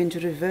has been to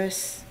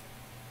reverse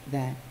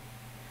that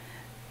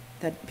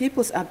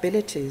people's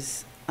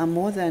abilities are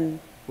more than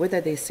whether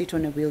they sit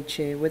on a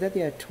wheelchair, whether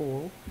they are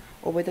tall,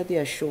 or whether they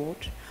are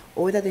short,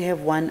 or whether they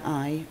have one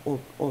eye or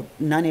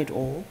none at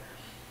all,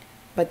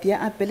 but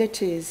their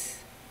abilities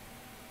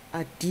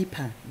are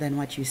deeper than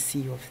what you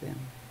see of them.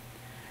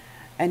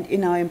 And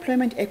in our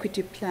employment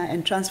equity plan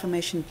and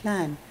transformation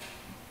plan,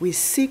 we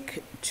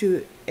seek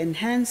to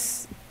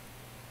enhance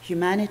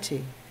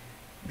humanity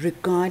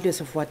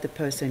regardless of what the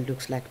person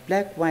looks like.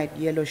 Black, white,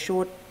 yellow,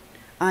 short,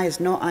 eyes,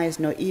 no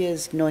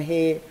ears, no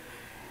hair.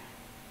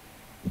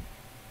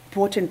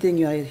 Important thing,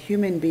 you're a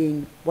human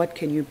being, what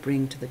can you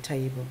bring to the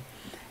table?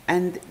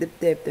 And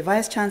the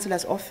Vice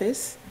Chancellor's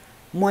office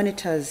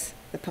monitors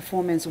the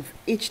performance of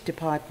each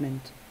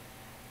department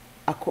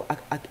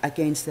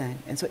against that.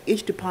 And so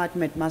each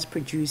department must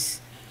produce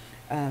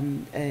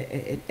an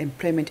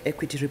employment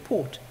equity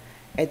report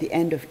at the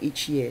end of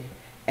each year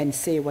and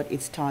say what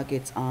its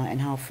targets are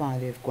and how far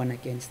they've gone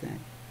against that.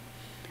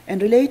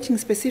 And relating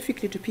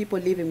specifically to people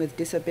living with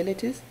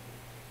disabilities,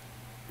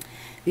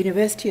 the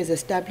university has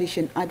established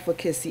an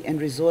advocacy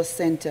and resource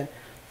center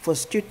for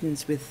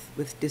students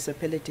with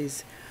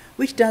disabilities,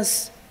 which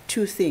does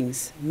two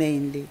things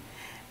mainly.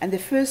 And the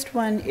first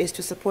one is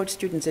to support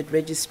students at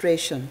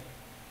registration.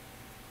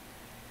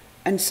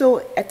 And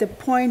so at the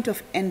point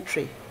of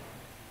entry,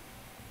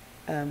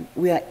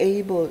 we are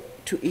able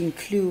to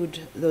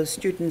include those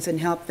students and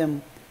help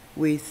them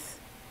with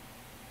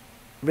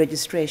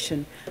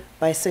registration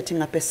by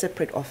setting up a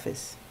separate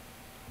office.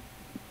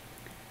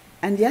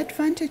 And the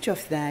advantage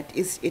of that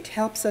is it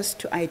helps us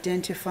to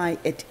identify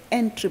at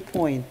entry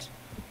point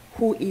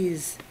who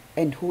is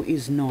and who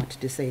is not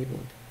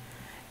disabled.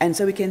 And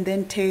so we can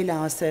then tailor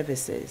our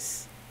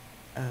services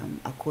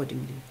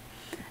accordingly.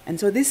 And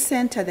so this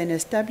center then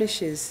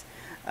establishes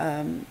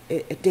a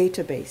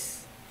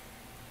database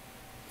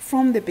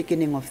from the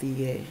beginning of the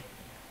year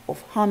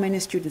of how many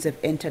students have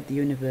entered the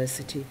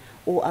university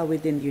or are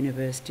within the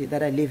university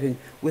that are living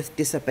with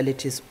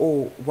disabilities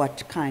or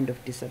what kind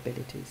of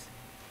disabilities.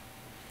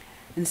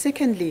 And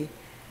secondly,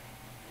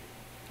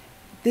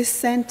 this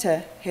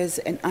center has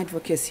an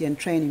advocacy and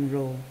training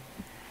role.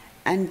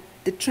 And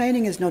the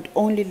training is not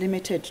only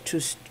limited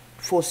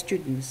for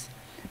students,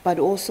 but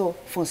also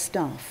for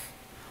staff.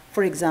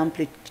 For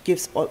example, it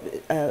gives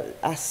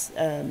us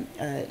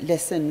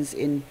lessons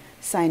in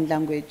sign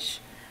language,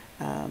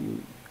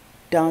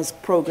 does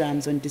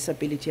programs on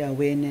disability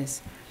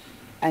awareness,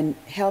 and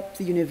help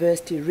the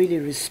university really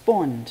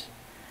respond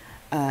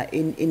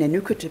in an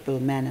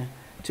equitable manner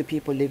to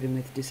people living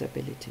with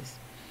disabilities.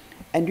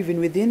 And even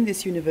within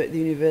this the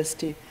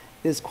university,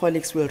 these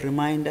colleagues will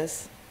remind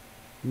us,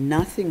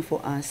 nothing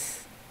for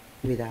us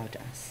without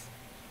us.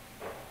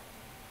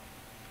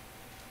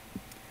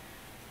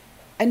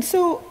 And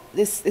so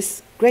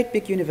this great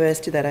big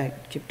university that I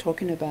keep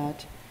talking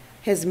about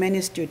has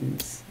many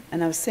students.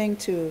 And I was saying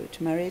to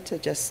Marietta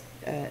just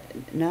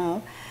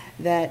now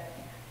that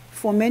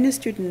for many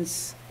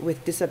students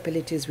with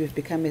disabilities, we've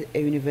become a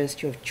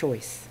university of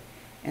choice.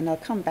 And I'll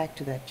come back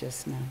to that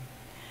just now.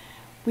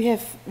 We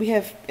have,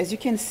 as you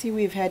can see,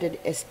 we've had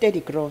a steady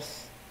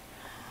growth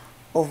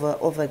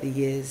over the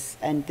years.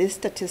 And this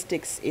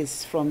statistics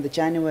is from the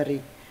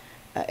January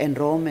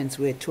enrollments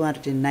were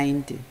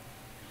 290.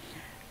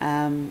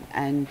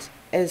 And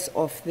as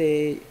of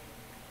the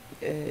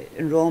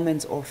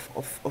enrollments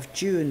of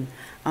June,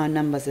 our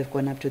numbers have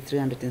gone up to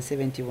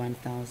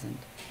 371,000.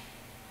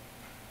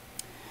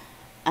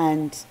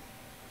 And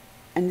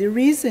the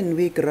reason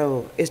we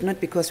grow is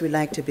not because we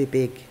like to be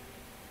big.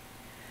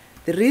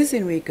 The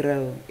reason we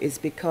grow is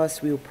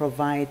because we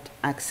provide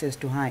access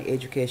to higher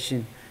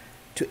education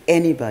to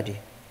anybody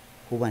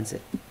who wants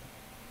it.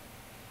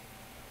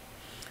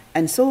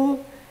 And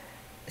so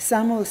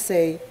some will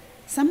say,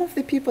 some of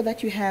the people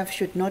that you have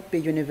should not be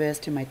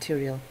university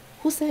material.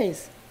 Who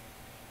says?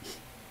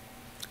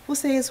 Who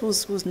says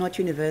who's not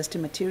university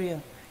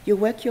material? You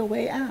work your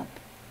way up.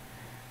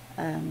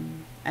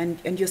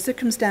 And your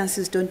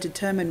circumstances don't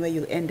determine where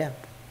you'll end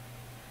up.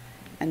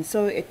 And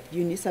so at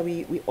UNISA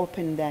we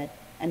open that.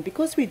 And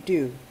because we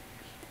do,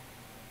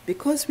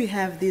 because we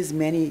have these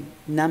many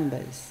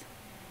numbers,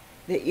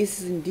 there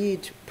is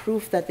indeed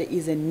proof that there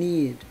is a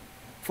need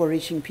for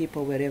reaching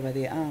people wherever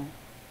they are.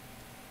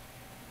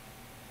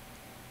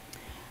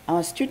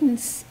 Our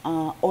students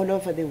are all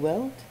over the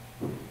world.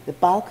 The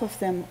bulk of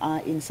them are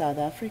in South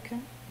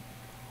Africa.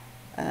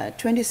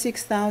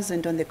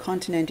 26,000 on the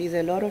continent is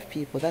a lot of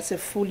people. That's a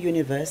full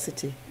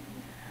university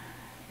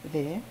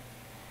there.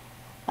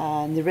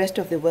 In the rest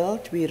of the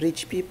world, we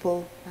reach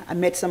people. I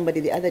met somebody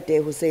the other day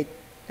who said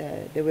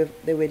they were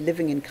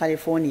living in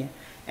California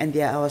and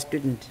they are our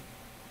student.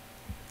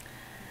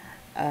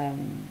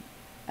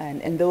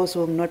 And those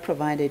who have not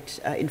provided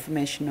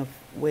information of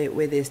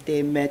where they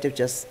stay might have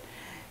just,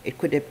 it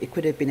could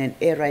have been an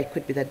error, it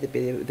could be that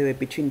they were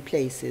between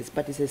places,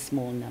 but it's a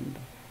small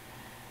number.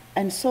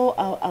 And so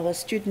our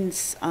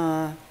students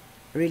are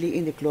really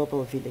in the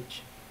global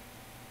village.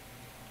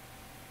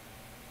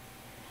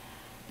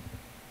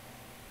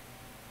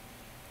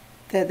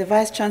 The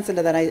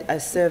Vice-Chancellor that I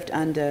served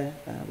under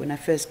when I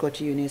first got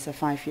to UNISA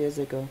 5 years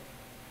ago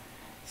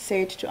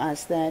said to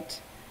us that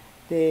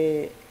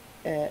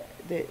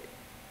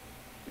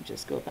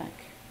just go back.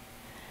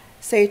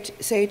 Said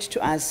to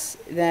us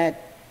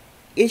that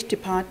each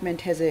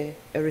department has a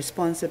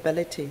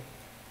responsibility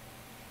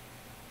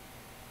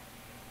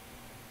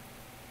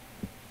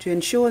to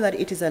ensure that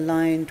it is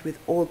aligned with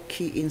all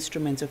key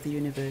instruments of the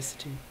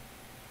university,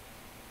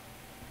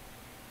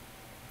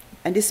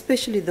 and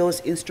especially those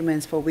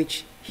instruments for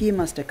which he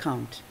must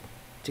account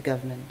to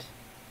government.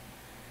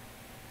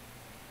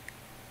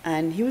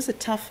 And he was a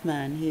tough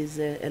man. He's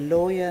a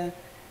lawyer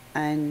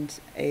and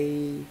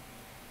an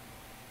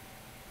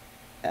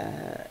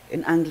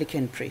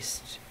Anglican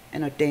priest,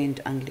 an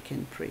ordained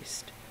Anglican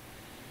priest.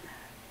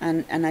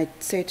 And I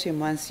said to him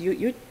once,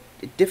 you're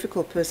a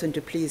difficult person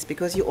to please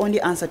because you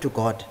only answer to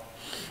God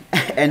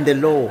and the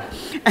law.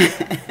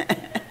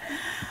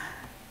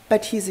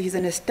 But he's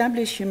an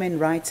established human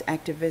rights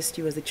activist.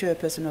 He was the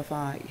chairperson of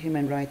our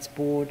human rights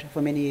board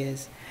for many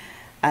years,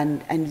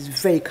 and is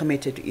very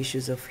committed to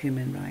issues of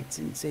human rights,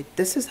 and said,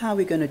 this is how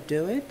we're going to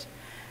do it.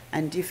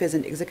 And if as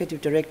an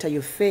executive director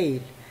you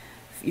fail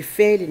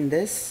in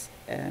this,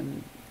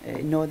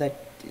 know that,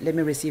 let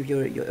me receive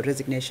your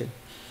resignation,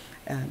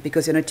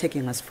 because you're not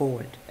taking us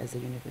forward as a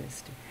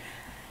university.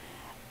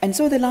 And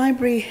so the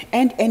library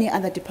and any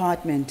other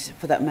department,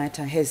 for that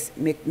matter, has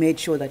made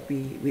sure that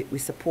we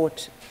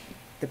support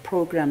the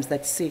programs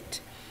that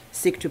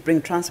seek to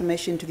bring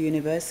transformation to the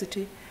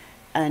university,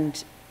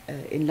 and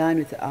in line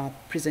with our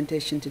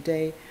presentation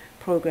today,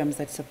 programs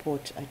that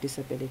support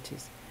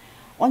disabilities.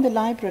 On the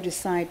library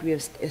side, we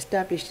have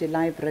established the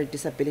Library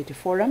Disability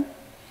Forum,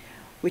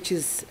 which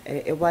is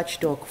a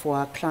watchdog for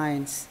our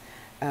clients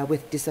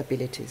with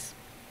disabilities.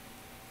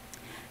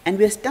 And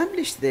we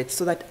established that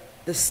so that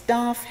the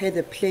staff had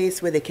a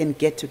place where they can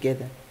get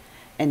together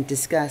and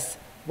discuss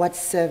what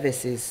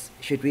services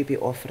should we be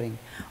offering,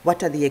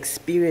 what are the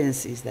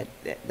experiences that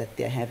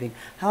they're having,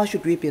 how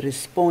should we be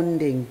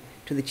responding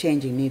to the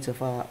changing needs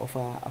of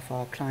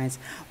our clients,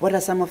 what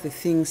are some of the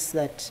things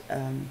that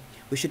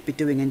we should be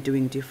doing and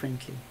doing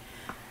differently.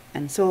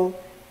 And so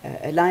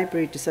a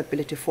Library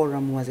Disability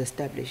Forum was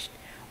established.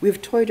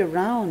 We've toyed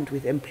around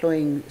with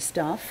employing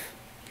staff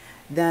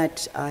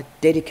that are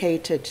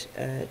dedicated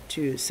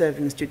to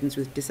serving students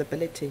with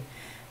disability.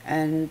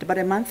 And about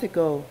a month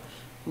ago,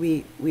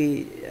 we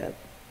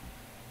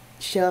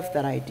shelved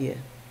that idea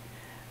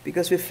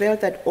because we felt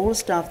that all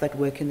staff that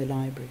work in the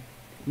library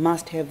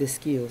must have the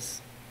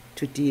skills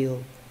to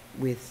deal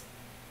with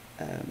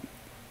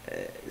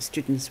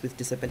students with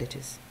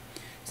disabilities.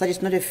 So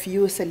it's not a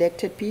few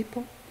selected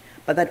people,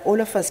 but that all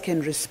of us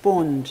can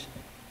respond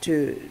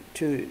to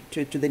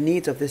the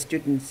needs of the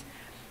students,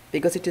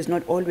 because it is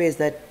not always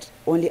that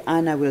only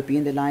Anna will be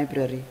in the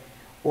library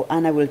or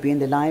Anna will be in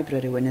the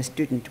library when a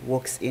student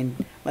walks in,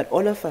 but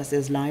all of us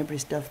as library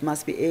staff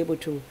must be able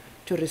to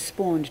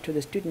respond to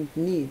the student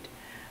need,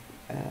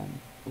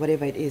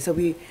 whatever it is. So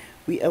we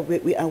are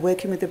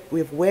working with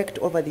we've worked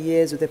over the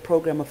years with a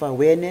program of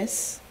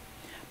awareness,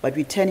 but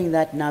we're turning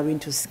that now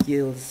into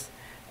skills,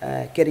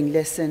 getting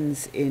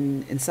lessons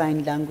in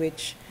sign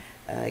language,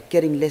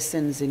 getting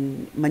lessons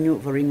in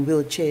maneuvering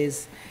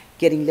wheelchairs,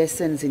 getting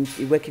lessons in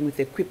working with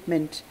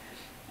equipment,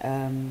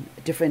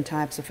 different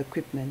types of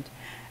equipment.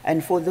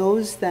 And for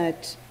those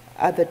that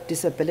other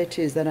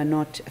disabilities that are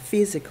not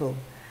physical,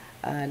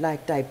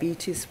 like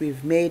diabetes,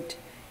 we've made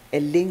a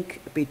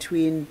link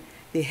between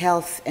the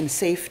health and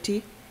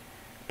safety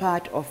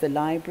part of the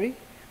library,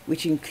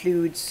 which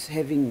includes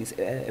having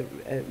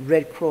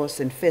Red Cross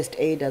and first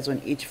aiders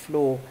on each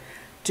floor,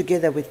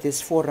 together with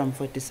this forum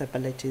for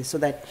disabilities, so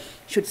that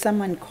should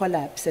someone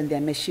collapse and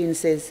their machine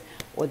says,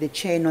 or the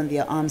chain on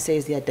their arm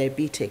says they are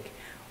diabetic,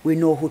 we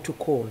know who to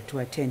call to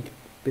attend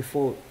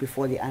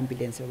before the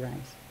ambulance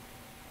arrives.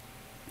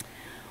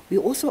 We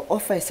also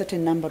offer a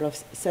certain number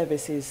of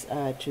services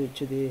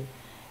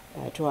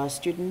to our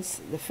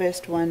students. The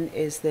first one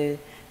is the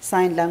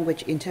sign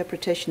language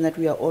interpretation that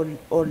we are all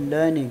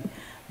learning.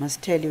 Must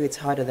tell you, it's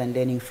harder than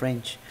learning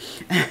French.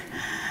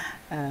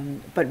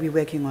 But we're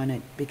working on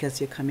it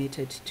because you're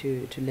committed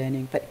to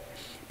learning. But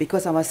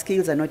because our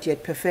skills are not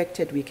yet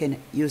perfected, we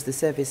can use the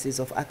services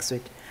of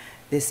ACSWIT,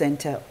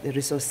 the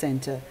resource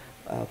center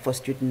for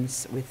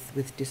students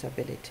with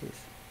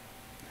disabilities.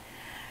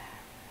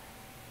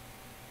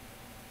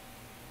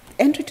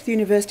 Entry to the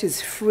university is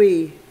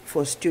free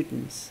for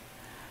students,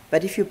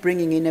 but if you're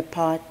bringing in a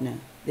partner,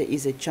 there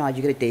is a charge.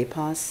 You get a day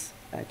pass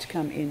to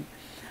come in.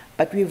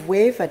 But we've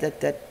waived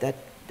that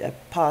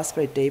pass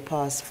for a day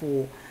pass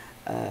for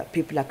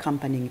people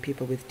accompanying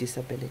people with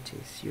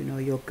disabilities. You know,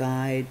 your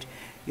guide,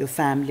 your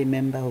family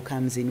member who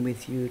comes in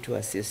with you to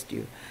assist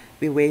you.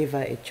 We waive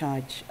a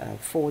charge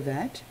for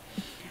that.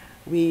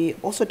 We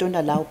also don't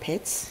allow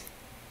pets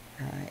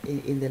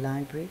in the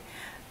library,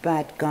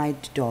 but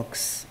guide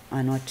dogs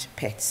are not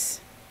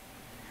pets.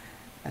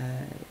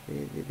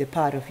 They're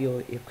part of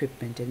your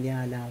equipment and they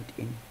are allowed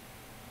in.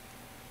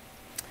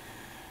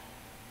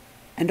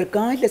 And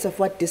regardless of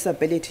what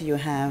disability you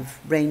have,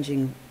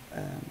 ranging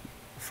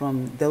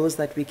from those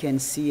that we can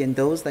see and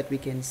those that we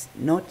can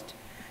not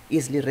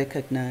easily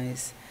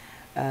recognize,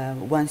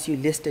 once you're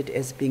listed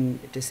as being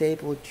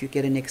disabled, you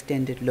get an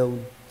extended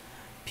loan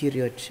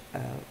period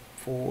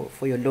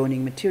for your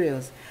loaning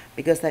materials,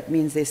 because that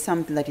means there's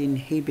something that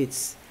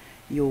inhibits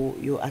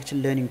your actual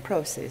learning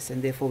process,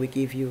 and therefore we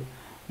give you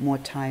more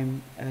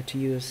time to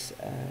use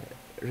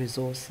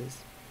resources.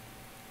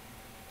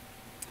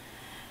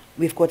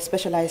 We've got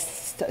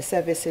specialized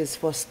services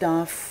for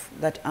staff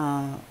that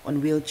are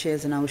on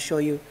wheelchairs, and I'll show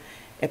you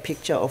a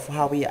picture of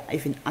how we are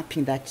even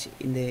upping that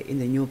in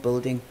the new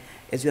building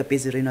as we are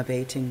busy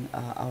renovating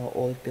our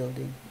old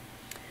building.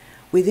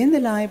 Within the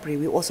library,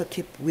 we also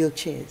keep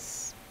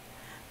wheelchairs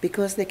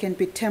because they can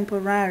be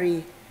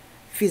temporary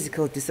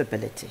physical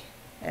disability.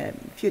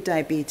 If you're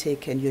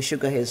diabetic and your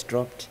sugar has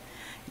dropped,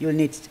 you'll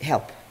need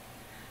help.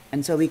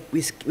 And so we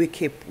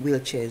keep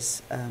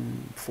wheelchairs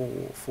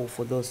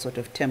for those sort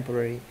of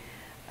temporary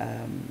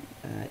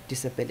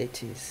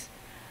disabilities.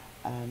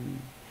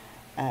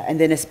 And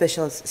then a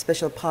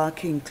special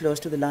parking close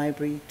to the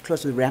library,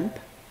 close to the ramp,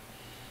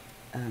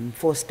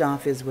 for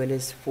staff as well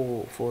as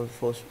for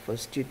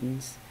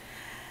students.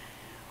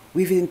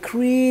 We've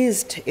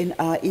increased in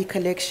our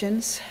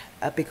e-collections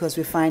because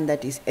we find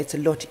that it's a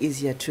lot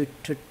easier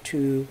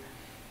to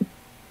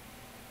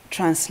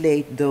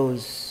translate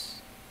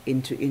those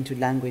into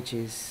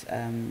languages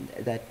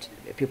that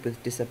people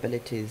with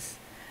disabilities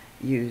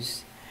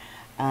use.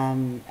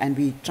 And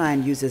we try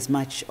and use as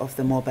much of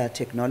the mobile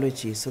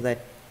technology so that,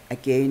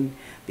 again,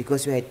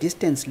 because we're a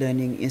distance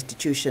learning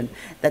institution,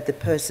 that the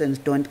persons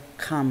don't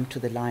come to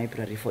the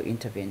library for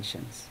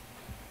interventions.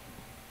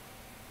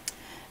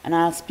 And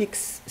I'll speak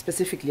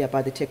specifically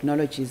about the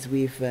technologies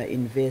we've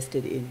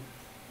invested in.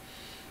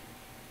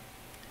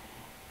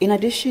 In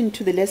addition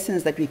to the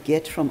lessons that we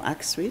get from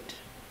ACSWIT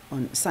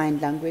on sign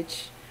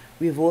language,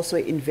 we've also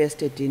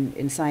invested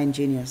in Sign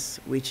Genius,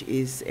 which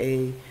is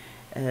a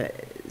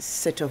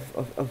set of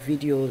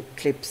video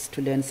clips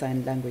to learn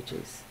sign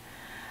languages.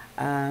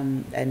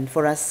 And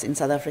for us in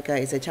South Africa,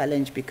 it's a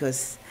challenge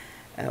because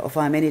of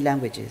our many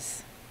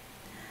languages.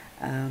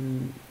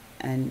 And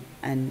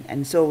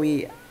so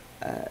we,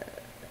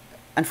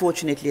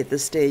 unfortunately at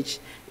this stage,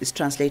 is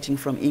translating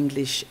from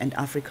English and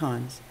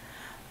Afrikaans.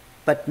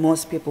 But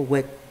most people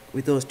work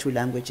with those two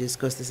languages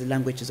because they're the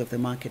languages of the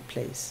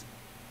marketplace.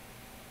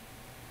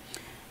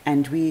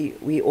 And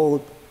we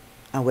all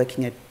are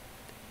working at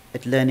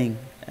learning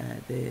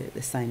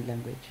the sign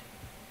language.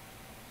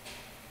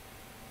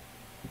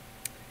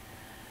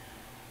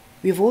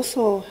 We've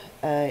also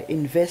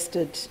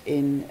invested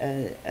in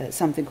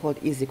something called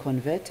Easy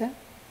Converter.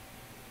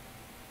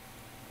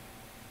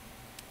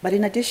 But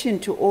in addition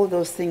to all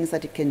those things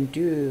that it can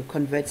do,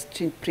 converts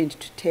print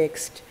to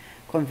text,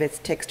 converts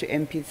text to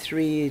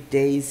MP3,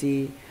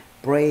 DAISY,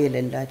 Braille,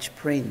 and large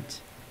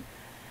print,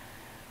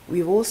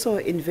 we've also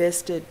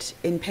invested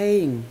in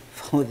paying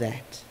for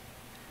that.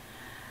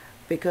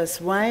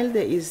 Because while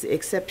there is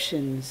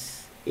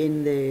exceptions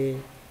in the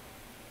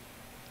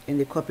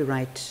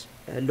copyright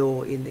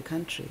law in the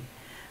country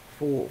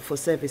for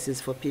services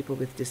for people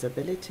with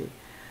disability,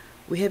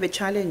 we have a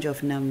challenge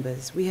of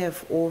numbers. We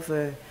have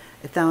over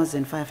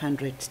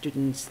 1,500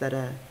 students that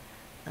are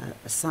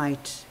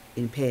sight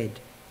impaired.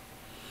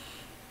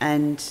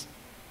 And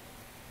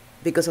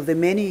because of the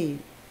many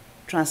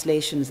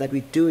translations that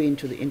we do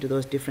into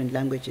those different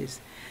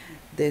languages,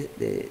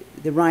 the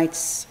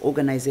rights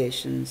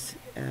organizations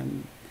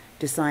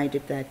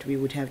decided that we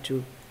would have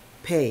to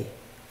pay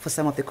for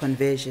some of the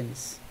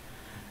conversions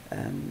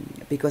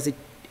because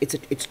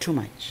it's too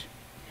much.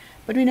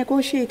 But we're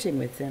negotiating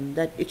with them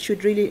that it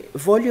should really,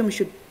 volume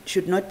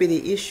should not be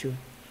the issue.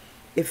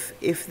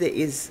 If there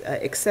is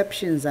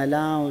exceptions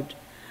allowed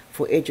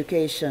for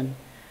education,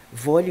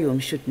 volume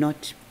should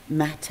not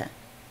matter.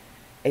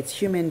 It's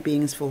human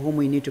beings for whom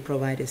we need to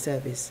provide a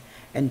service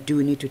and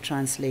do need to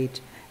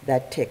translate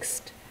that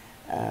text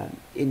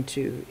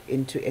into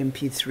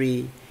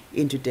MP3,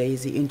 into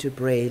DAISY, into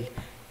Braille,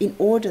 in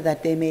order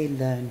that they may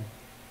learn.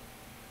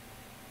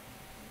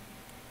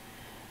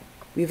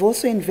 We've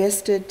also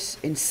invested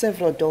in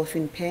several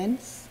dolphin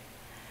pens,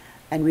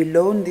 and we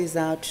loan these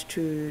out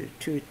to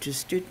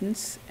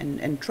students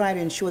and try to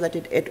ensure that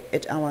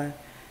at our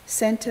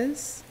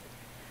centers,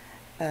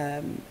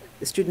 the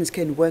students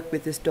can work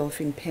with this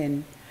dolphin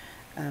pen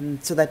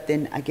so that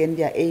then again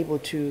they are able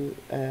to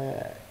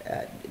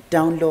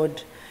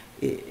download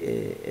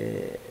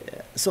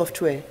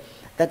software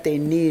that they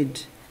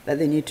need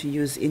to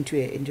use into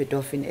a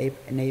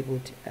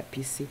dolphin-enabled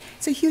PC.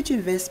 It's a huge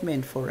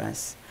investment for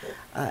us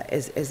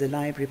as a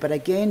library, but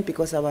again,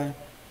 because our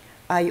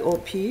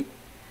IOP,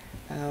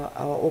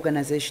 our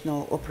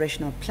organizational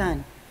operational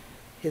plan,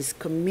 has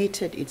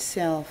committed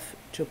itself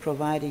to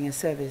providing a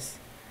service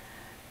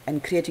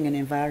and creating an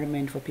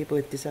environment for people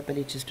with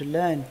disabilities to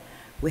learn,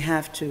 we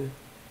have to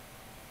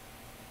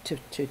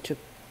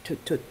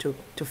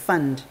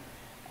fund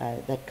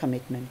that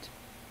commitment.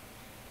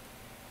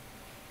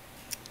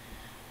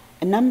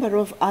 A number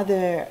of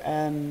other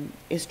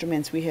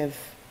instruments we have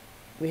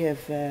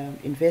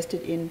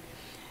invested in.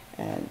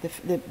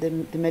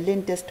 The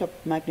Merlin desktop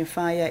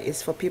magnifier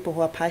is for people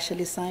who are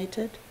partially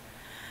sighted,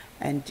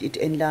 and it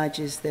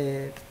enlarges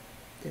the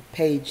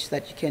page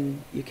that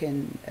you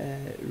can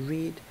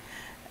read.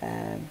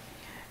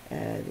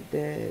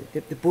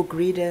 The book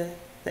reader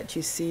that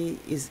you see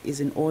is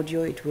in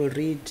audio. It will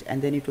read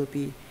and then it will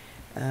be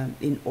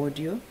in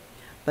audio,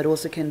 but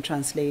also can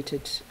translate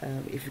it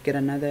if you get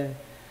another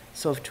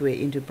software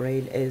into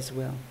Braille as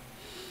well.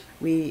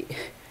 We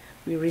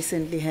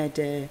recently had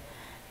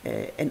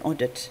an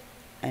audit,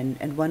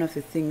 and one of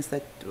the things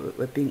that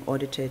were being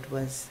audited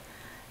was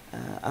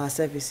our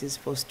services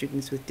for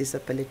students with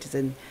disabilities,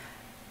 and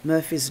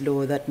Murphy's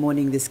Law, that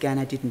morning the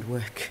scanner didn't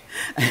work.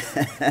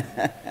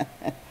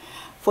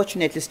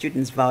 Fortunately,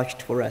 students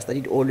vouched for us that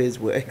it always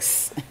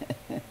works.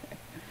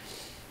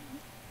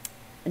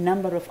 A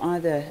number of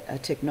other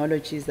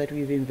technologies that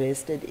we've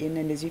invested in,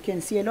 and as you can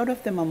see, a lot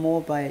of them are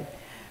mobile,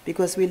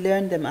 because we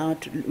loan them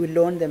out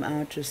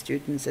to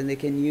students, and they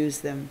can use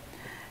them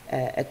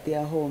at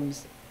their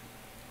homes.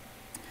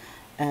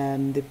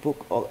 The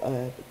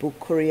book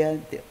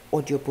courier, the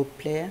audiobook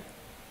player,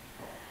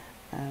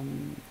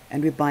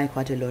 and we buy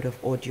quite a lot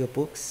of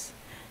audiobooks.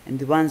 And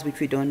the ones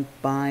which we don't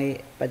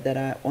buy but that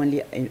are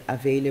only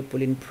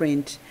available in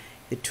print,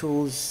 the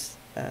tools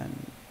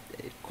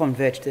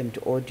convert them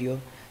to audio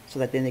so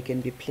that then they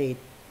can be played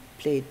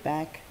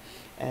back.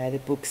 The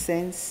book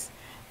sense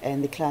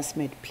and the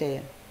classmate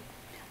player.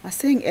 I was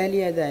saying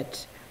earlier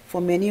that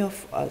for many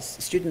of us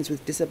students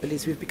with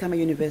disabilities, we've become a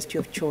university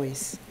of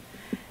choice.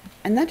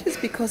 And that is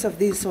because of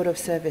these sort of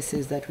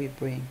services that we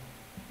bring.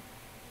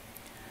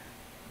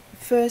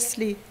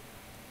 Firstly,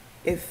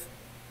 if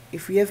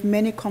you have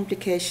many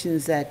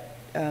complications that,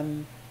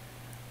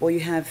 or you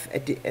have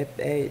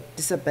a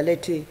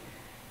disability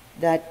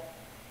that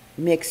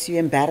makes you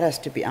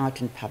embarrassed to be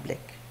out in public,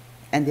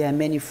 and there are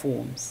many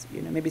forms,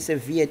 maybe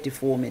severe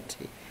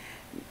deformity,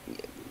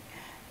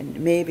 and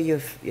maybe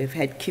you've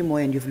had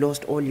chemo and you've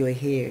lost all your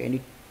hair and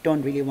you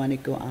don't really want to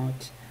go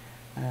out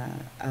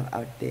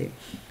there.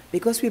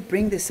 Because we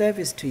bring the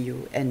service to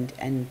you, and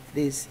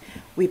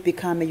we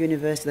become a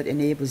university that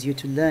enables you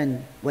to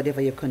learn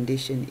whatever your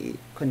condition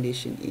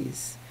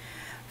is.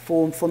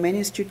 For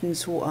many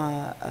students who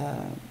are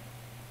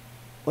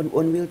on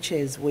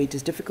wheelchairs, where it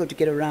is difficult to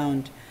get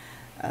around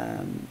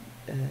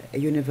a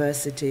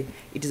university,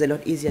 it is a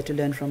lot easier to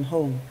learn from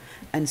home.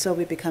 And so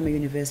we become a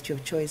university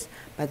of choice.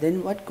 But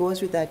then what goes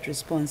with that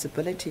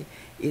responsibility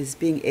is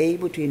being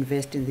able to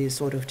invest in these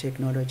sort of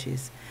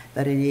technologies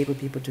that enable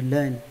people to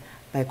learn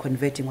by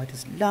converting what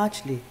is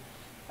largely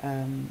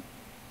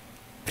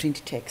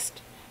print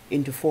text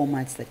into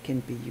formats that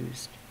can be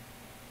used.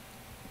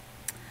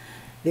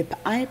 The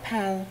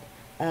iPal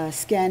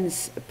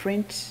scans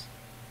print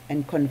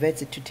and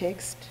converts it to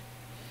text,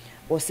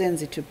 or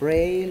sends it to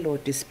Braille, or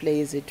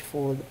displays it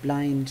for the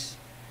blind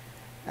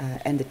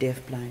and the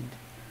deafblind.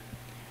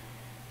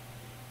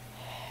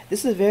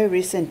 This is a very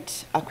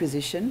recent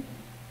acquisition,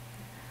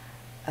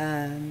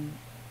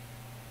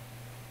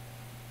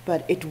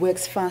 but it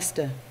works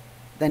faster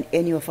than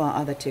any of our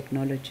other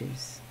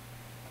technologies,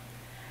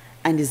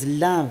 and is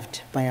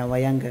loved by our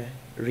younger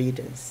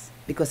readers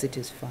because it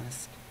is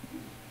fast.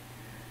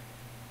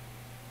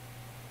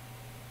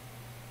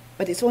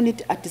 But its only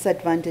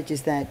disadvantage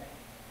is that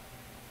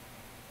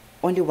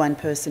only one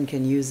person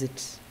can use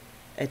it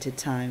at a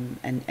time,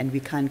 and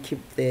we can't keep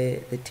the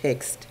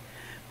text.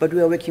 But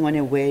we are working on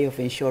a way of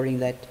ensuring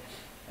that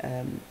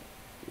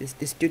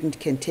the student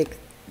can take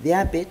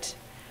their bit,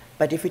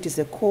 but if it is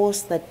a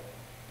course that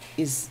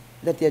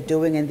they're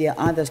doing and there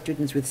are other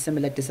students with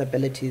similar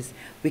disabilities,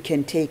 we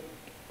can take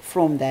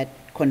from that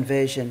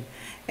conversion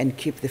and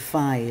keep the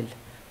file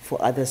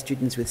for other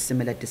students with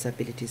similar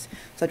disabilities,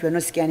 so that we're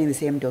not scanning the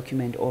same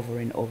document over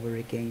and over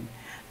again,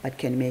 but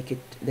can make it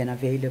then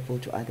available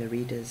to other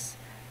readers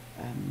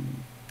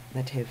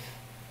that have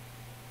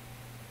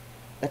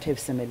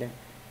similar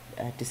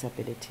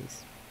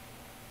disabilities.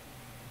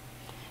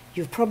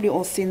 You've probably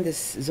all seen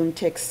this Zoom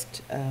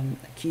text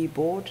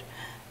keyboard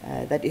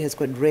that it has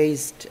got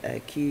raised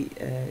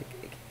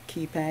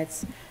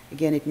keypads.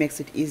 Again, it makes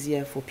it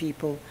easier for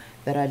people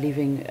that are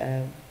living,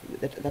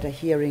 that are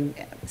hearing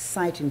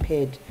sight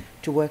impaired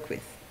to work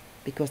with,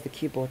 because the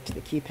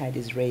keypad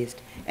is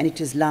raised, and it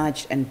is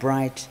large and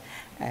bright,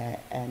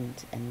 and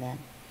that.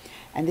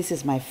 And this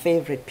is my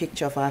favorite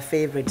picture of our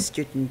favorite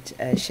student,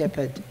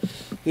 Shepherd.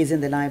 He's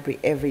in the library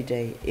every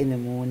day in the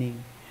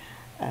morning,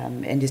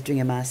 and he's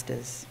doing a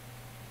master's.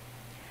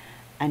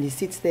 And he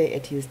sits there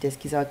at his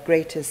desk. He's our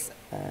greatest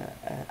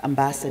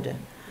ambassador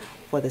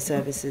for the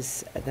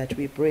services that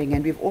we bring.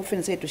 And we've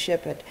often said to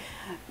Shepherd,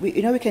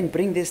 we can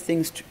bring these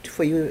things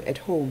for you at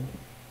home,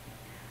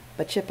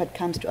 but Shepherd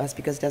comes to us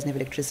because he doesn't have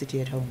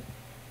electricity at home.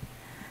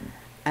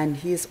 And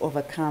he's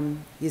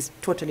overcome, he's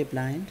totally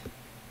blind.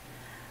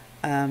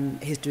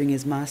 He's doing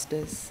his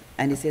master's,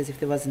 and he says if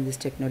there wasn't this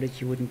technology,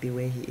 he wouldn't be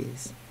where he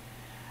is.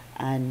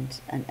 And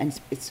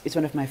it's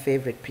one of my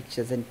favorite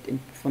pictures, and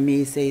for me,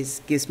 he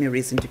says, gives me a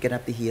reason to get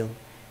up the hill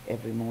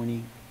every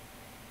morning.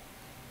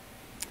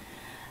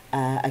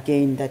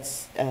 Again,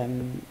 that's a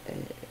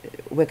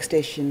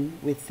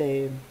workstation with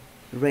a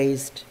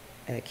raised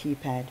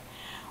keypad.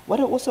 What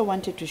I also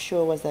wanted to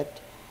show was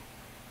that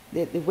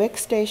the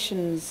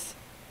workstations,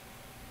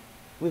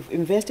 we've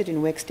invested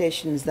in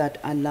workstations that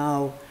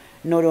allow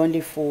not only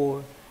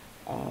for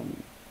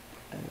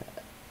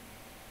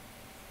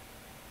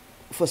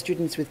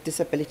students with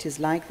disabilities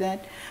like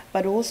that,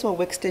 but also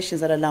workstations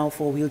that allow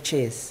for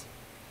wheelchairs.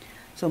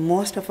 So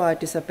most of our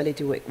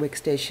disability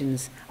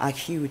workstations are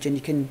huge, and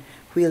you can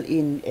wheel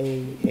in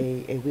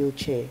a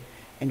wheelchair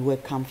and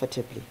work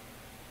comfortably.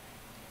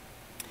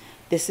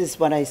 This is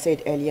what I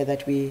said earlier,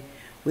 that we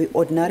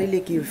ordinarily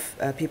give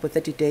people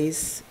 30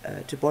 days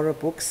to borrow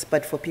books,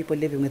 but for people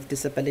living with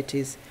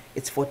disabilities,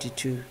 it's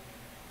 42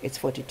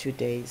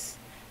 days.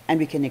 And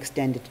we can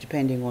extend it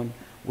depending on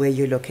where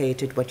you're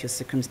located, what your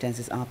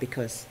circumstances are,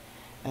 because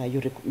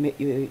you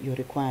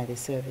require the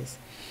service.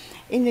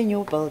 In the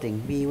new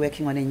building, we're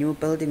working on a new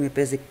building. We're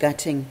busy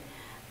gutting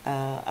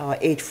our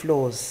 8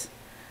 floors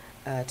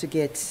to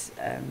get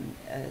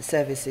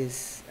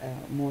services,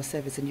 more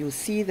service. And you'll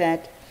see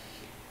that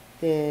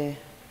the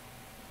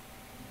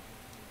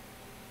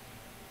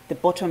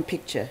bottom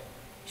picture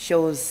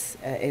shows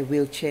a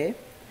wheelchair,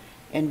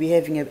 and we're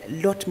having a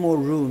lot more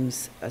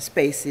rooms,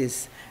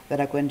 spaces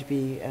that are going to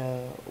be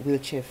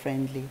wheelchair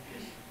friendly,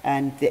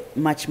 and they're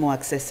much more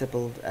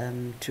accessible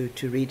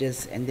to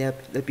readers, and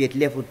they'll be at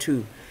level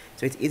 2.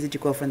 So it's easy to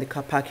go from the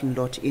car parking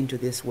lot into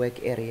this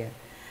work area.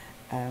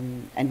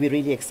 And we're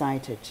really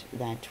excited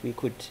that we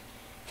could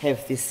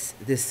have this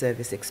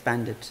service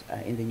expanded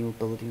in the new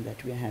building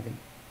that we're having.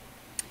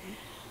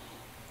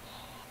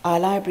 Our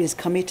library is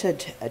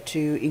committed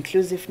to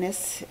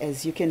inclusiveness.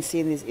 As you can see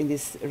in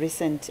this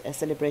recent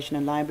celebration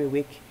on Library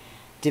Week,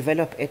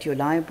 develop at your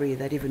library,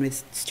 that even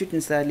with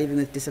students that are living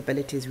with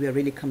disabilities, we are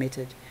really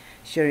committed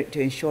to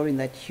ensuring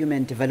that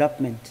human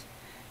development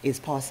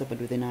is possible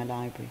within our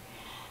library.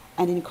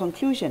 And in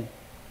conclusion,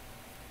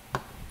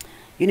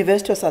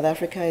 University of South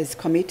Africa is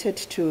committed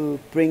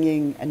to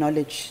bringing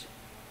knowledge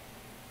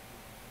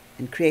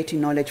and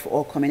creating knowledge for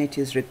all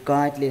communities,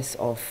 regardless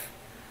of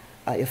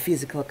your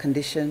physical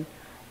condition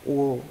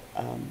or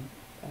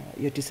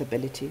your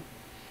disability.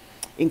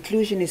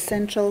 Inclusion is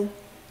central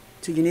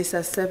to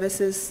UNISA's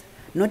services,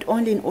 not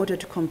only in order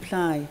to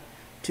comply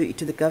to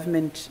the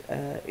government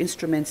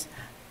instruments,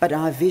 but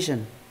our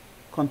vision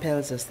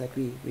compels us that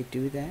we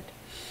do that.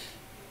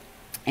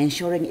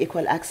 Ensuring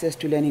equal access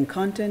to learning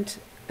content,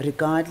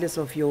 regardless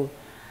of your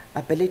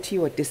ability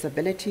or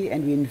disability,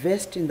 and we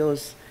invest in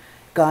those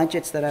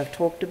gadgets that I've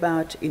talked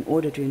about in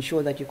order to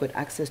ensure that you've got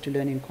access to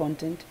learning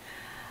content.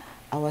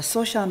 Our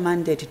social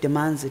mandate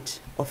demands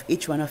it of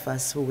each one of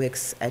us who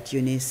works at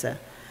UNISA,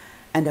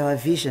 and our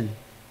vision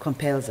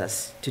compels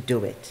us to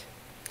do it.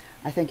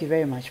 I thank you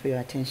very much for your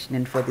attention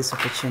and for this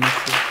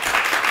opportunity.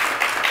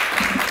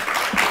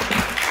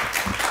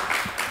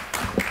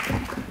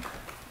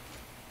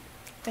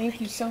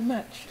 Thank you so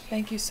much.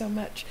 Thank you so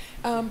much.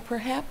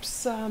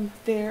 Perhaps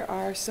there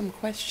are some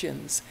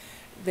questions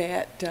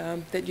that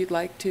that you'd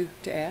like to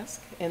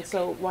ask, and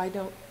so why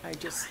don't I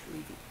just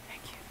leave you?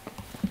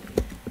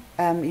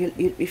 Thank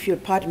you. If you'll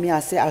pardon me,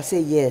 I'll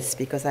say yes,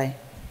 because I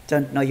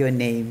don't know your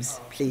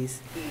names,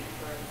 please.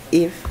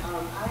 Eve. I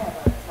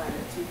have a kind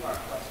of two-part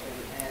question,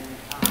 and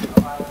a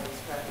lot of it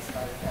is prefaced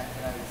by the fact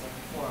that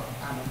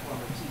I'm a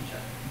former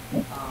teacher,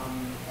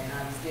 and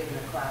I was given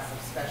a class of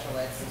special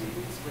ed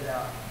students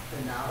without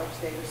the knowledge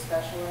they were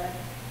special ed,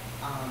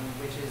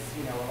 which is,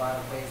 a lot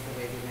of ways the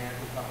way the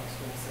American public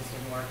school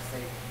system works. They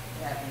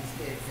have these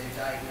kids, they're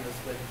diagnosed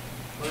with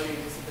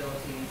learning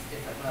disabilities,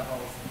 different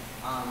levels,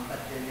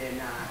 but then they're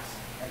not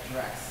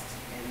addressed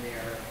in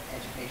their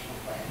educational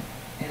plan.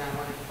 And I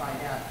wanted to find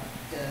out,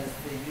 does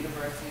the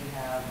university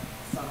have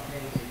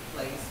something in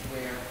place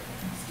where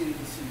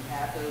students who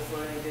have those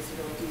learning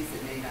disabilities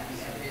that may not be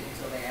evident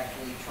until they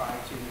actually try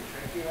to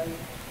matriculate,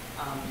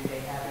 do they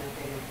have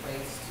anything in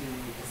place to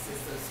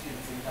assist those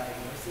students in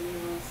diagnosing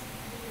those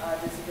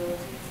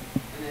disabilities?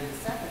 And then the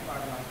second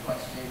part of my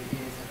question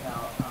is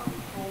about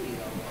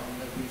polio and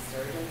the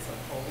resurgence of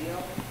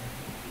polio,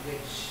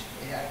 which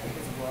I think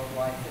is a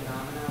worldwide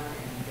phenomenon,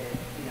 and that,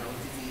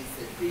 disease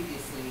that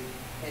previously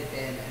had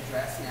been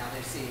addressed. Now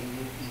they're seeing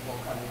new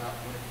people coming up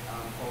with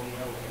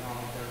polio and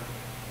all the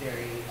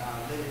very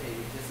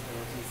limiting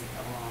disabilities that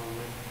come along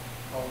with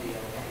polio.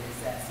 And is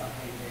that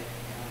something that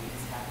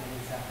is happening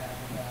in South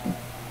Africa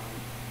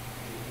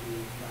in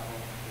any level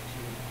that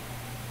you know?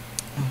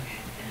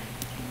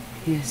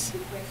 Okay. Yes.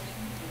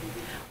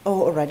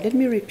 Oh, all right. Let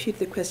me repeat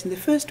the question. The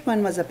first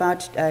one was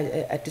about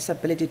a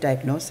disability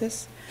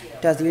diagnosis.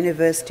 Does the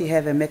university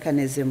have a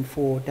mechanism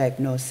for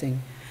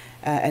diagnosing?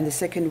 And the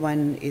second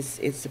one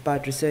is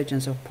about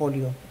resurgence of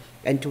polio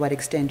and to what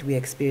extent we are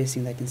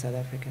experiencing that in South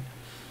Africa.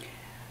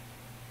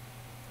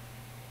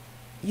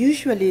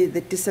 Usually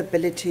the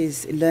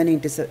disabilities, learning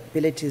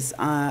disabilities,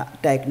 are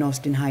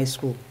diagnosed in high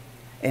school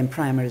and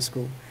primary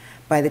school.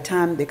 By the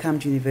time they come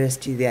to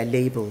university, they are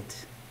labeled.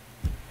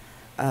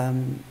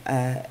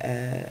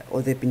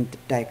 Or they've been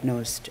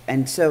diagnosed.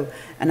 And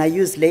I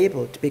use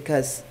labeled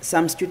because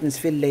some students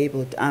feel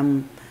labeled,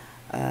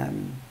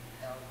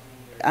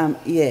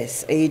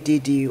 yes,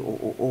 ADD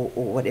or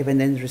whatever,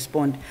 and then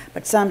respond.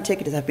 But some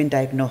take it as have been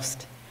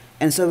diagnosed.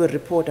 And so we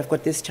report, I've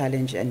got this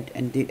challenge,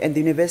 and the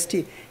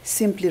university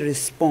simply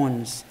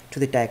responds to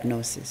the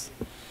diagnosis.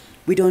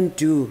 We don't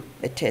do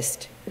a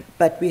test,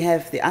 but we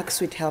have, the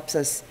ACSWIT helps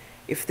us,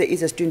 if there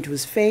is a student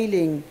who's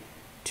failing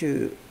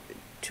to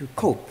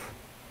cope,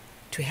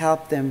 to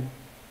help them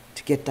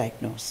to get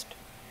diagnosed.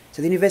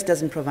 So the university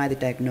doesn't provide the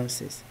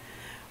diagnosis.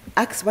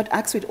 What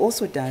ACSWIT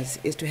also does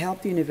is to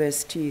help the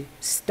university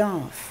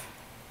staff,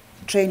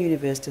 train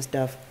university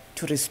staff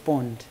to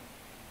respond.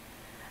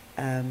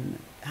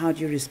 How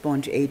do you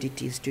respond to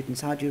ADT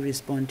students? How do you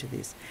respond to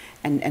this?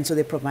 And so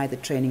they provide the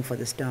training for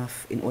the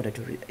staff in order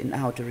in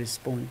how to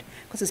respond,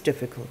 because it's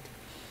difficult.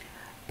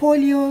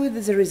 Polio,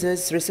 there's a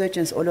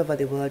resurgence all over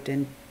the world,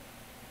 and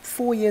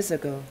 4 years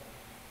ago,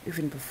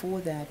 even before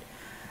that,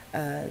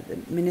 the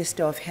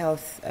Minister of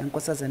Health,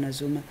 Nkosazana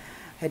Zuma,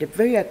 had a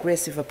very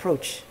aggressive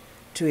approach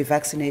to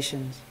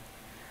vaccinations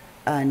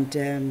and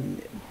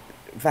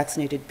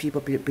vaccinated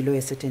people below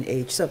a certain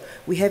age. So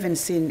we haven't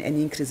seen an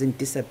increase in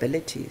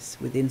disabilities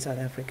within South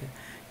Africa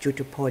due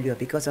to polio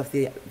because of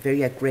the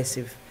very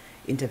aggressive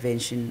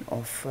intervention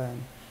of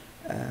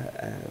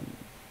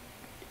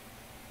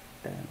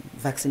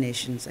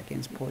vaccinations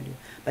against polio.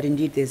 But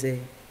indeed, there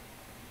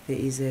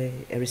is a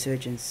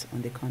resurgence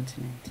on the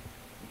continent.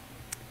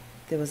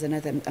 There was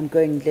another, I'm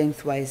going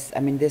lengthwise,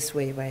 I mean this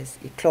way,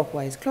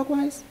 clockwise.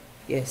 Clockwise?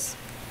 Yes.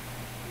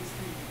 Is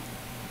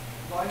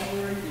the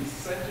library the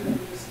center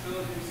for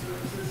disability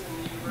services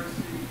in the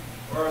university,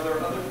 or are there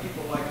other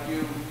people like you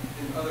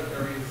in other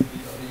areas of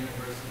the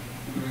university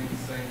doing the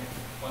same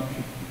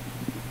function?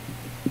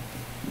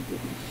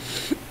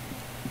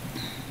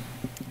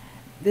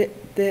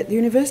 The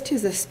university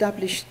has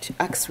established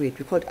ACSUIT,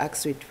 we call it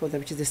ACSUIT,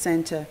 which is the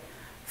Center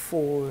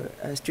for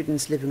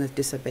Students Living with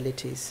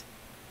Disabilities.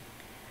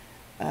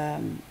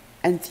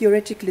 And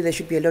theoretically, there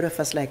should be a lot of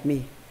us like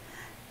me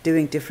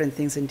doing different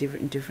things in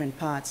different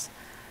parts.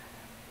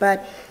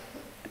 But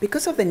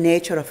because of the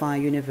nature of our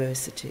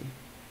university,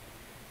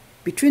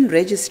 between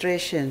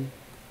registration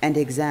and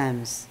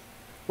exams,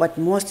 what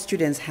most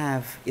students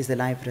have is the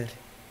library.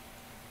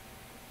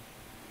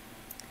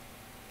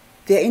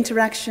 Their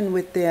interaction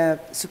with their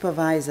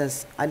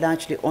supervisors are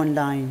largely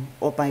online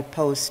or by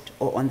post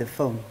or on the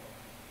phone.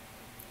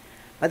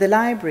 But the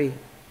library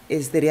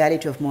is the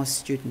reality of most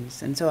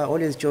students. And so I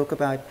always joke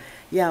about,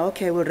 yeah,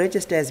 okay, we'll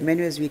register as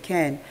many as we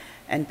can,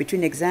 and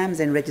between exams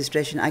and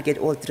registration, I get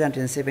all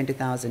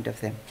 370,000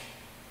 of them.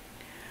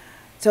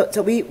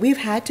 So we've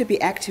had to be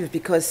active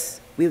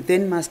because we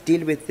then must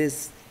deal with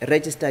this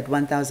registered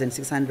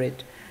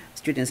 1,600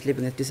 students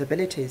living with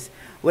disabilities,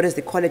 whereas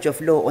the College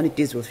of Law only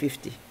deals with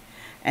 50,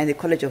 and the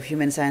College of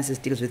Human Sciences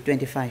deals with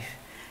 25,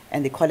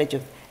 and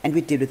and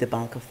we deal with the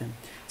bulk of them.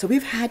 So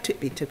we've had to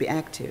be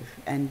active,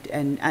 and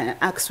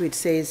ACSUIT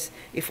says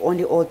if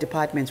only all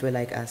departments were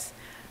like us.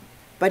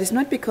 But it's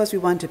not because we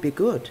want to be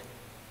good.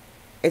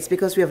 It's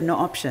because we have no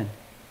option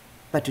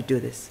but to do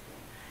this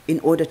in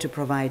order to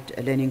provide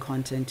learning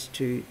content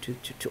to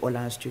all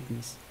our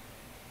students.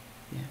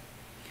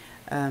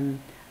 Yeah.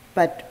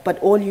 But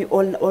all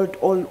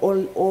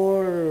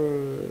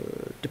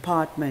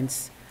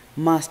departments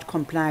must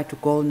comply to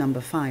goal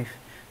number 5,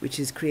 which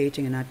is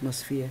creating an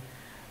atmosphere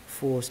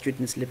for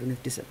students living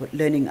with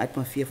learning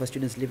atmosphere for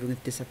students living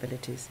with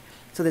disabilities.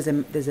 So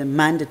there's a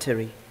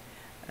mandatory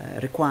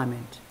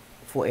requirement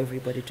for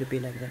everybody to be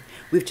like that.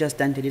 We've just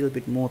done a little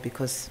bit more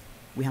because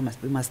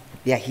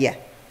they are here.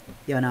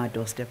 They're on our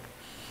doorstep.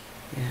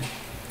 Yeah.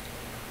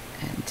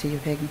 And to you,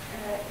 Peggy.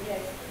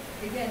 Yes.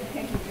 Again,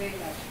 thank you very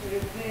much for a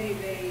very,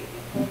 very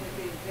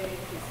informative, very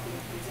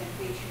interesting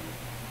presentation.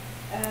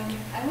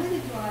 I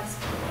wanted to ask,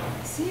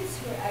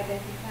 since you're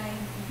identifying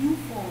new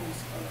forms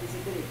of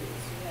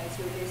disabilities, as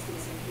your list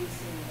is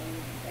increasing, and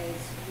as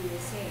you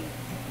were saying,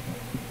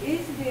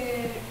 is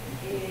there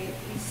a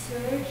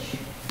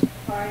research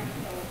part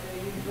of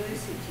the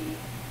university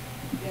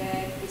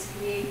that is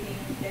creating,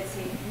 let's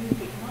say, new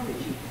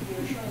technology?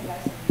 You're showing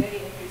us some very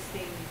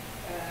interesting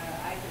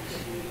items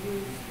that were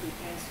used to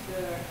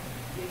transfer,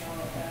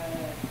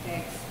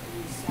 text to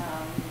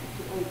sound,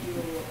 to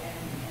audio,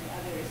 and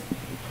others.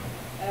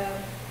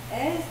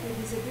 As the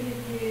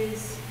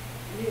disabilities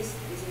list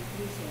is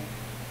increasing,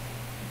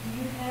 do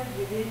you have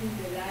within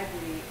the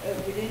library,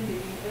 within the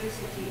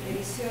university, a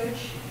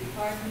research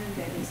department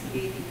that is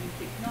creating new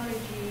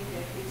technology,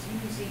 that is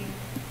using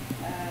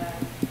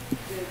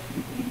the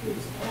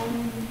people's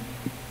own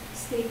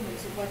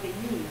statements of what they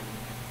need?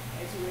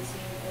 As you were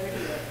saying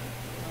earlier,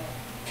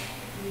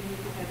 you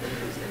need to have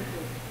people's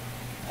input.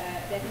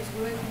 That is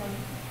working on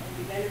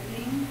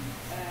developing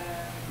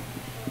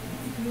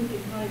new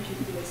technology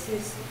to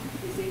assist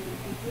disabled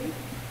people.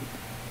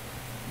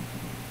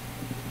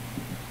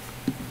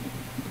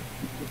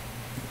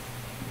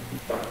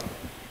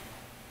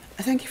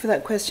 Thank you for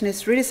that question.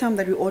 It's really something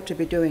that we ought to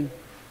be doing.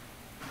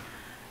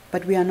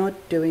 But we are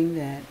not doing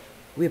that.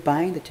 We're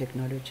buying the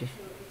technology.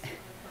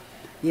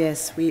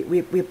 Yes, we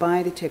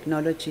buy the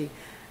technology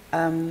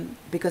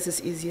because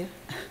it's easier.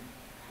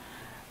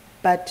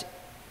 But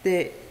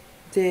the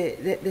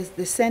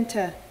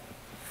Center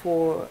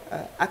for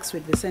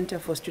ACSUIT, the Center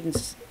for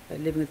Students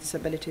Living with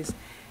Disabilities,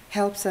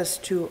 helps us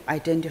to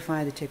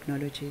identify the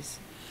technologies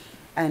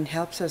and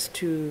helps us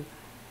to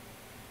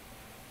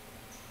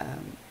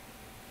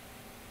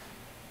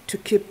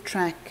keep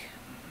track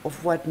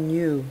of what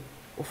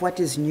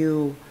is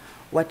new,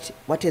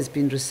 what has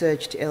been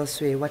researched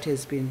elsewhere, what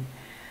has been,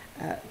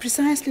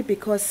 precisely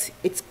because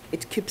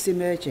it keeps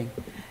emerging.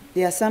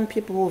 There are some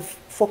people who are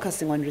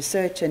focusing on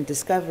research and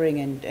discovering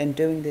and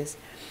doing this,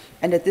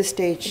 and at this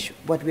stage,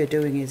 what we're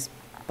doing is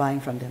buying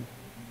from them.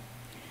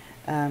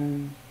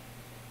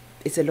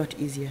 It's a lot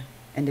easier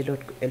and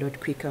a lot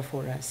quicker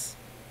for us.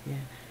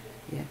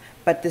 Yeah.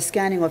 But the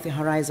scanning of the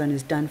horizon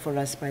is done for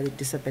us by the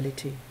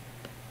Disability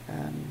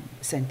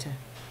Center.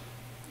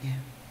 Yeah.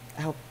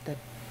 I hope that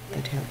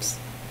helps.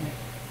 Yeah.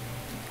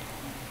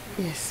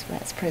 Yes,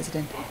 Vice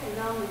President.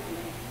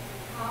 Economically,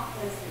 how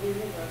does the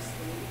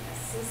university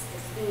assist a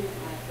student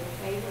like your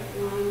favorite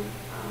one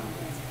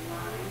that's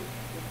blind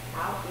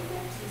without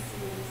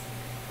electricity?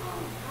 How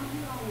do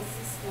you all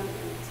assist them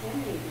in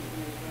attending the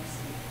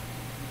university?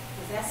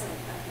 Because that's a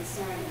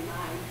concern of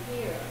mine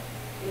here,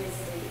 is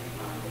the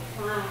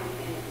decline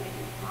in it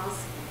making it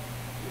possible,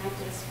 not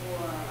just for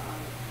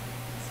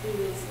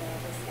students that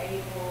are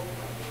disabled,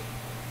 but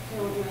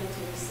children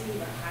to receive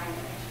a higher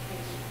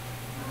education.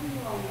 How do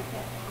you all make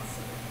that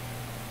possible?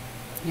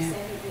 You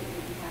said you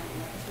didn't have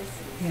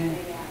electricity, so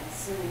maybe I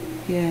assume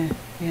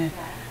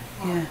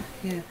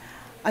Yeah.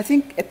 I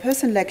think a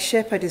person like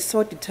Shepard is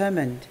so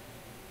determined.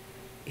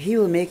 He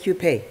will make you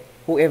pay,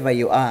 whoever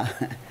you are.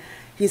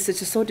 He's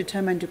so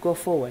determined to go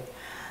forward.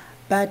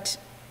 But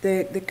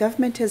the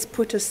government has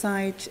put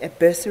aside a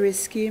bursary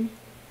scheme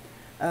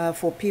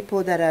for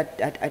people that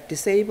are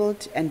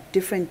disabled and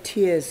different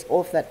tiers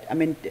of that,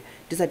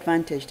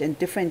 disadvantaged, and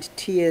different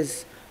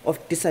tiers of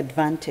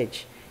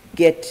disadvantage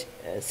get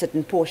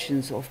certain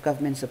portions of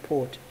government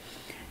support.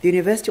 The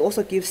university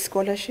also gives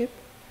scholarship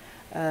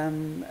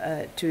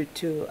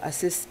to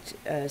assist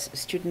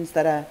students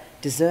that are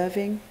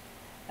deserving,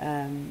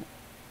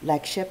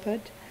 like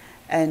Shepard,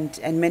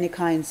 and many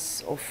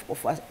kinds of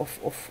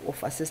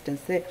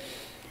assistance there.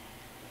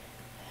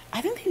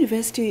 I think the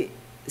university's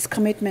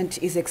commitment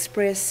is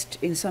expressed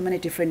in so many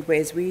different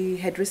ways. We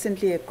had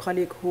recently a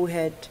colleague who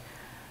had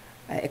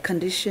a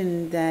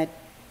condition that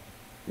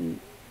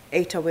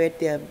ate away at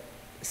their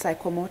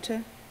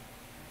psychomotor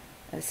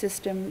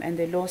system, and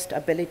they lost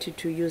ability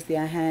to use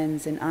their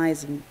hands and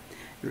eyes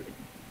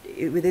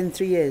within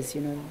 3 years,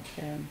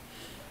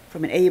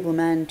 from an able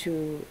man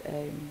to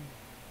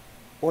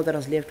all that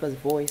was left was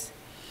voice.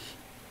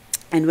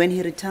 And when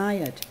he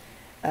retired,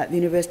 the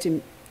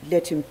university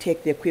let him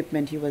take the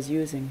equipment he was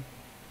using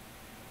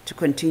to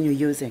continue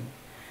using.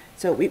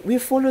 So we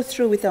follow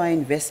through with our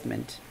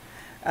investment.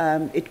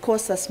 It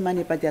costs us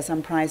money, but there are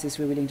some prices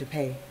we're willing to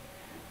pay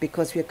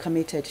because we are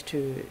committed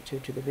to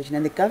the vision.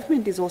 And the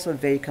government is also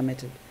very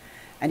committed,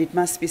 and it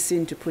must be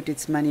seen to put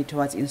its money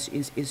towards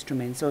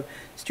instruments. So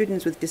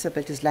students with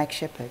disabilities like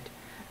Shepard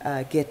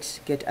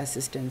get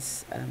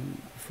assistance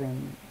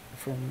from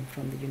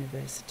the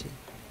university.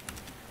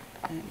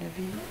 I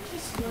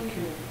just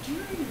wonder,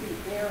 during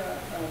the era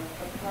of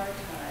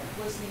apartheid,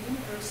 was the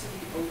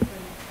university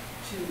open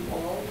to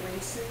all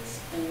races,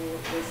 or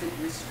was it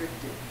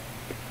restricted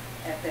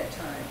at that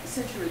time?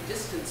 Since you're a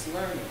distance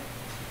learning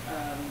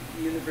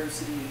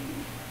university,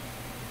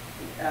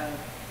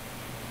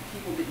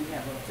 people didn't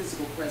have a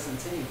physical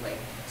presence anyway.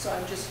 So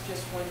I'm just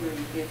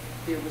wondering if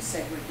there was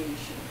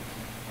segregation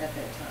at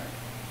that time.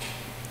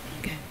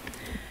 Okay.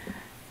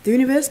 The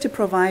university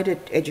provided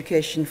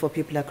education for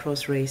people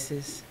across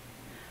races,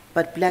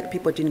 but black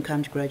people didn't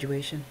come to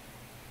graduation.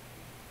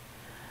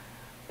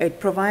 It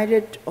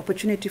provided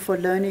opportunity for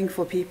learning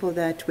for people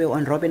that were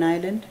on Robben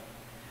Island.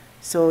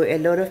 So a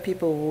lot of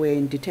people who were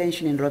in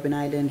detention in Robben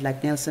Island,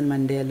 like Nelson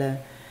Mandela,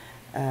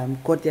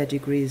 got their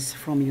degrees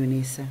from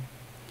UNISA.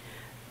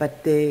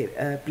 But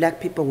the black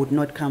people would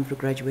not come for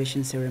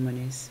graduation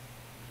ceremonies.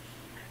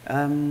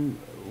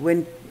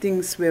 When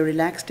things were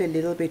relaxed a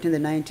little bit in the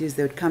 90s,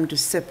 they would come to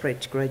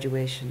separate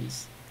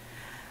graduations.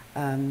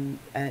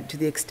 To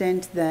the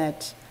extent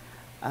that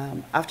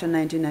after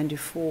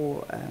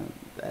 1994,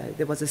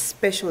 there was a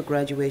special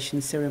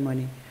graduation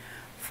ceremony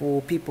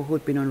for people who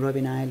had been on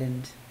Robben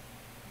Island,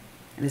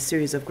 and a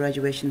series of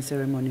graduation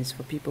ceremonies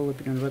for people who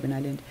had been on Robben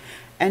Island,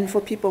 and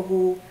for people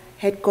who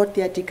had got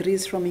their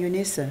degrees from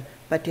UNISA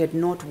but had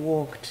not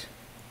walked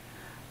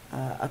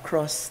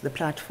across the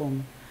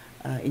platform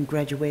in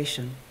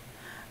graduation,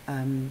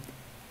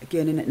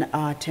 again in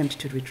our attempt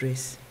to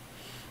redress.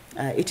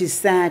 It is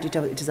sad,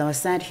 it is our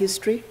sad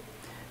history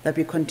that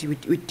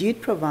we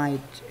did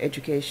provide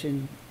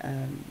education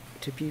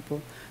to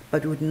people,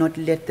 but would not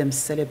let them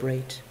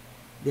celebrate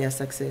their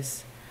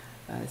success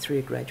through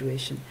a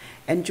graduation.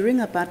 And during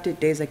apartheid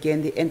days,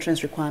 again, the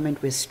entrance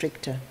requirement was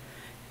stricter.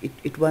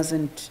 It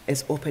wasn't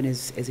as open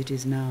as it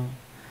is now.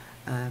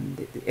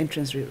 The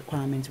entrance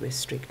requirements were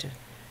stricter.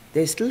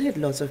 They still had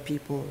lots of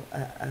people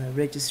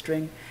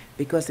registering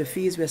because the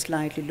fees were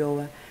slightly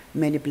lower.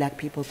 Many black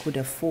people could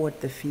afford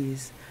the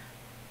fees,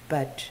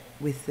 but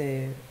with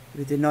the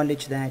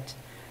knowledge that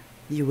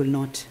you will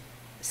not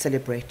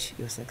celebrate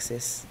your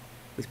success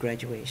with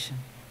graduation.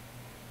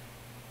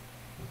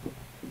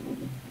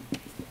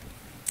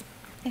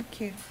 Thank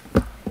you.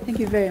 Thank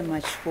you very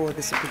much for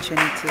this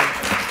opportunity.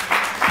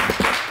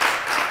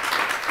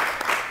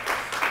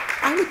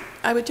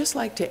 I would just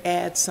like to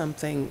add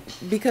something,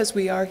 because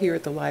we are here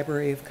at the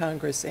Library of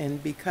Congress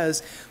and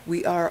because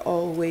we are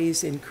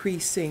always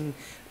increasing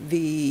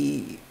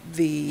the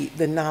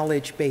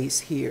knowledge base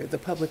here, the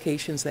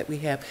publications that we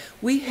have.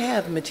 We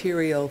have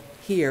material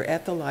here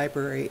at the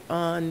library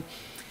on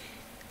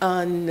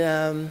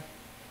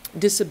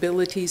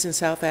disabilities in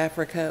South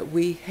Africa,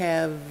 we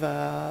have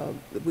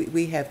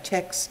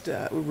text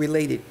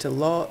related to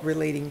law,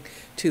 relating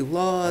to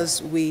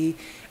laws.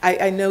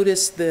 I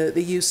noticed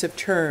the use of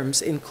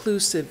terms,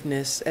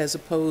 inclusiveness as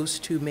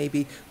opposed to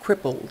maybe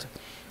crippled.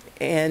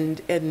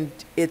 And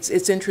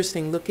it's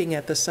interesting looking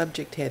at the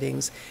subject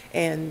headings.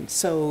 And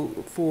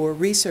so for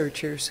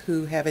researchers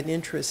who have an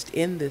interest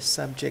in this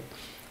subject,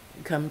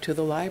 come to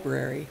the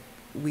library.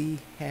 We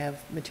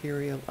have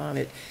material on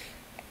it,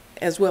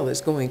 as well as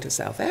going to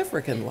South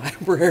African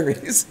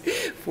libraries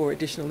for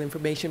additional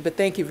information. But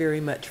thank you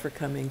very much for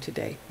coming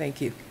today.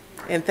 Thank you.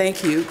 And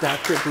thank you,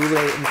 Dr.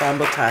 Bule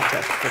Mbambo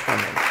Thata, for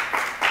coming.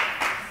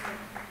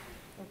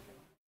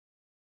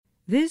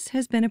 This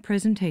has been a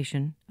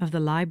presentation of the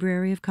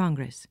Library of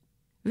Congress.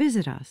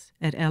 Visit us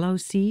at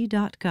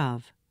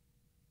loc.gov.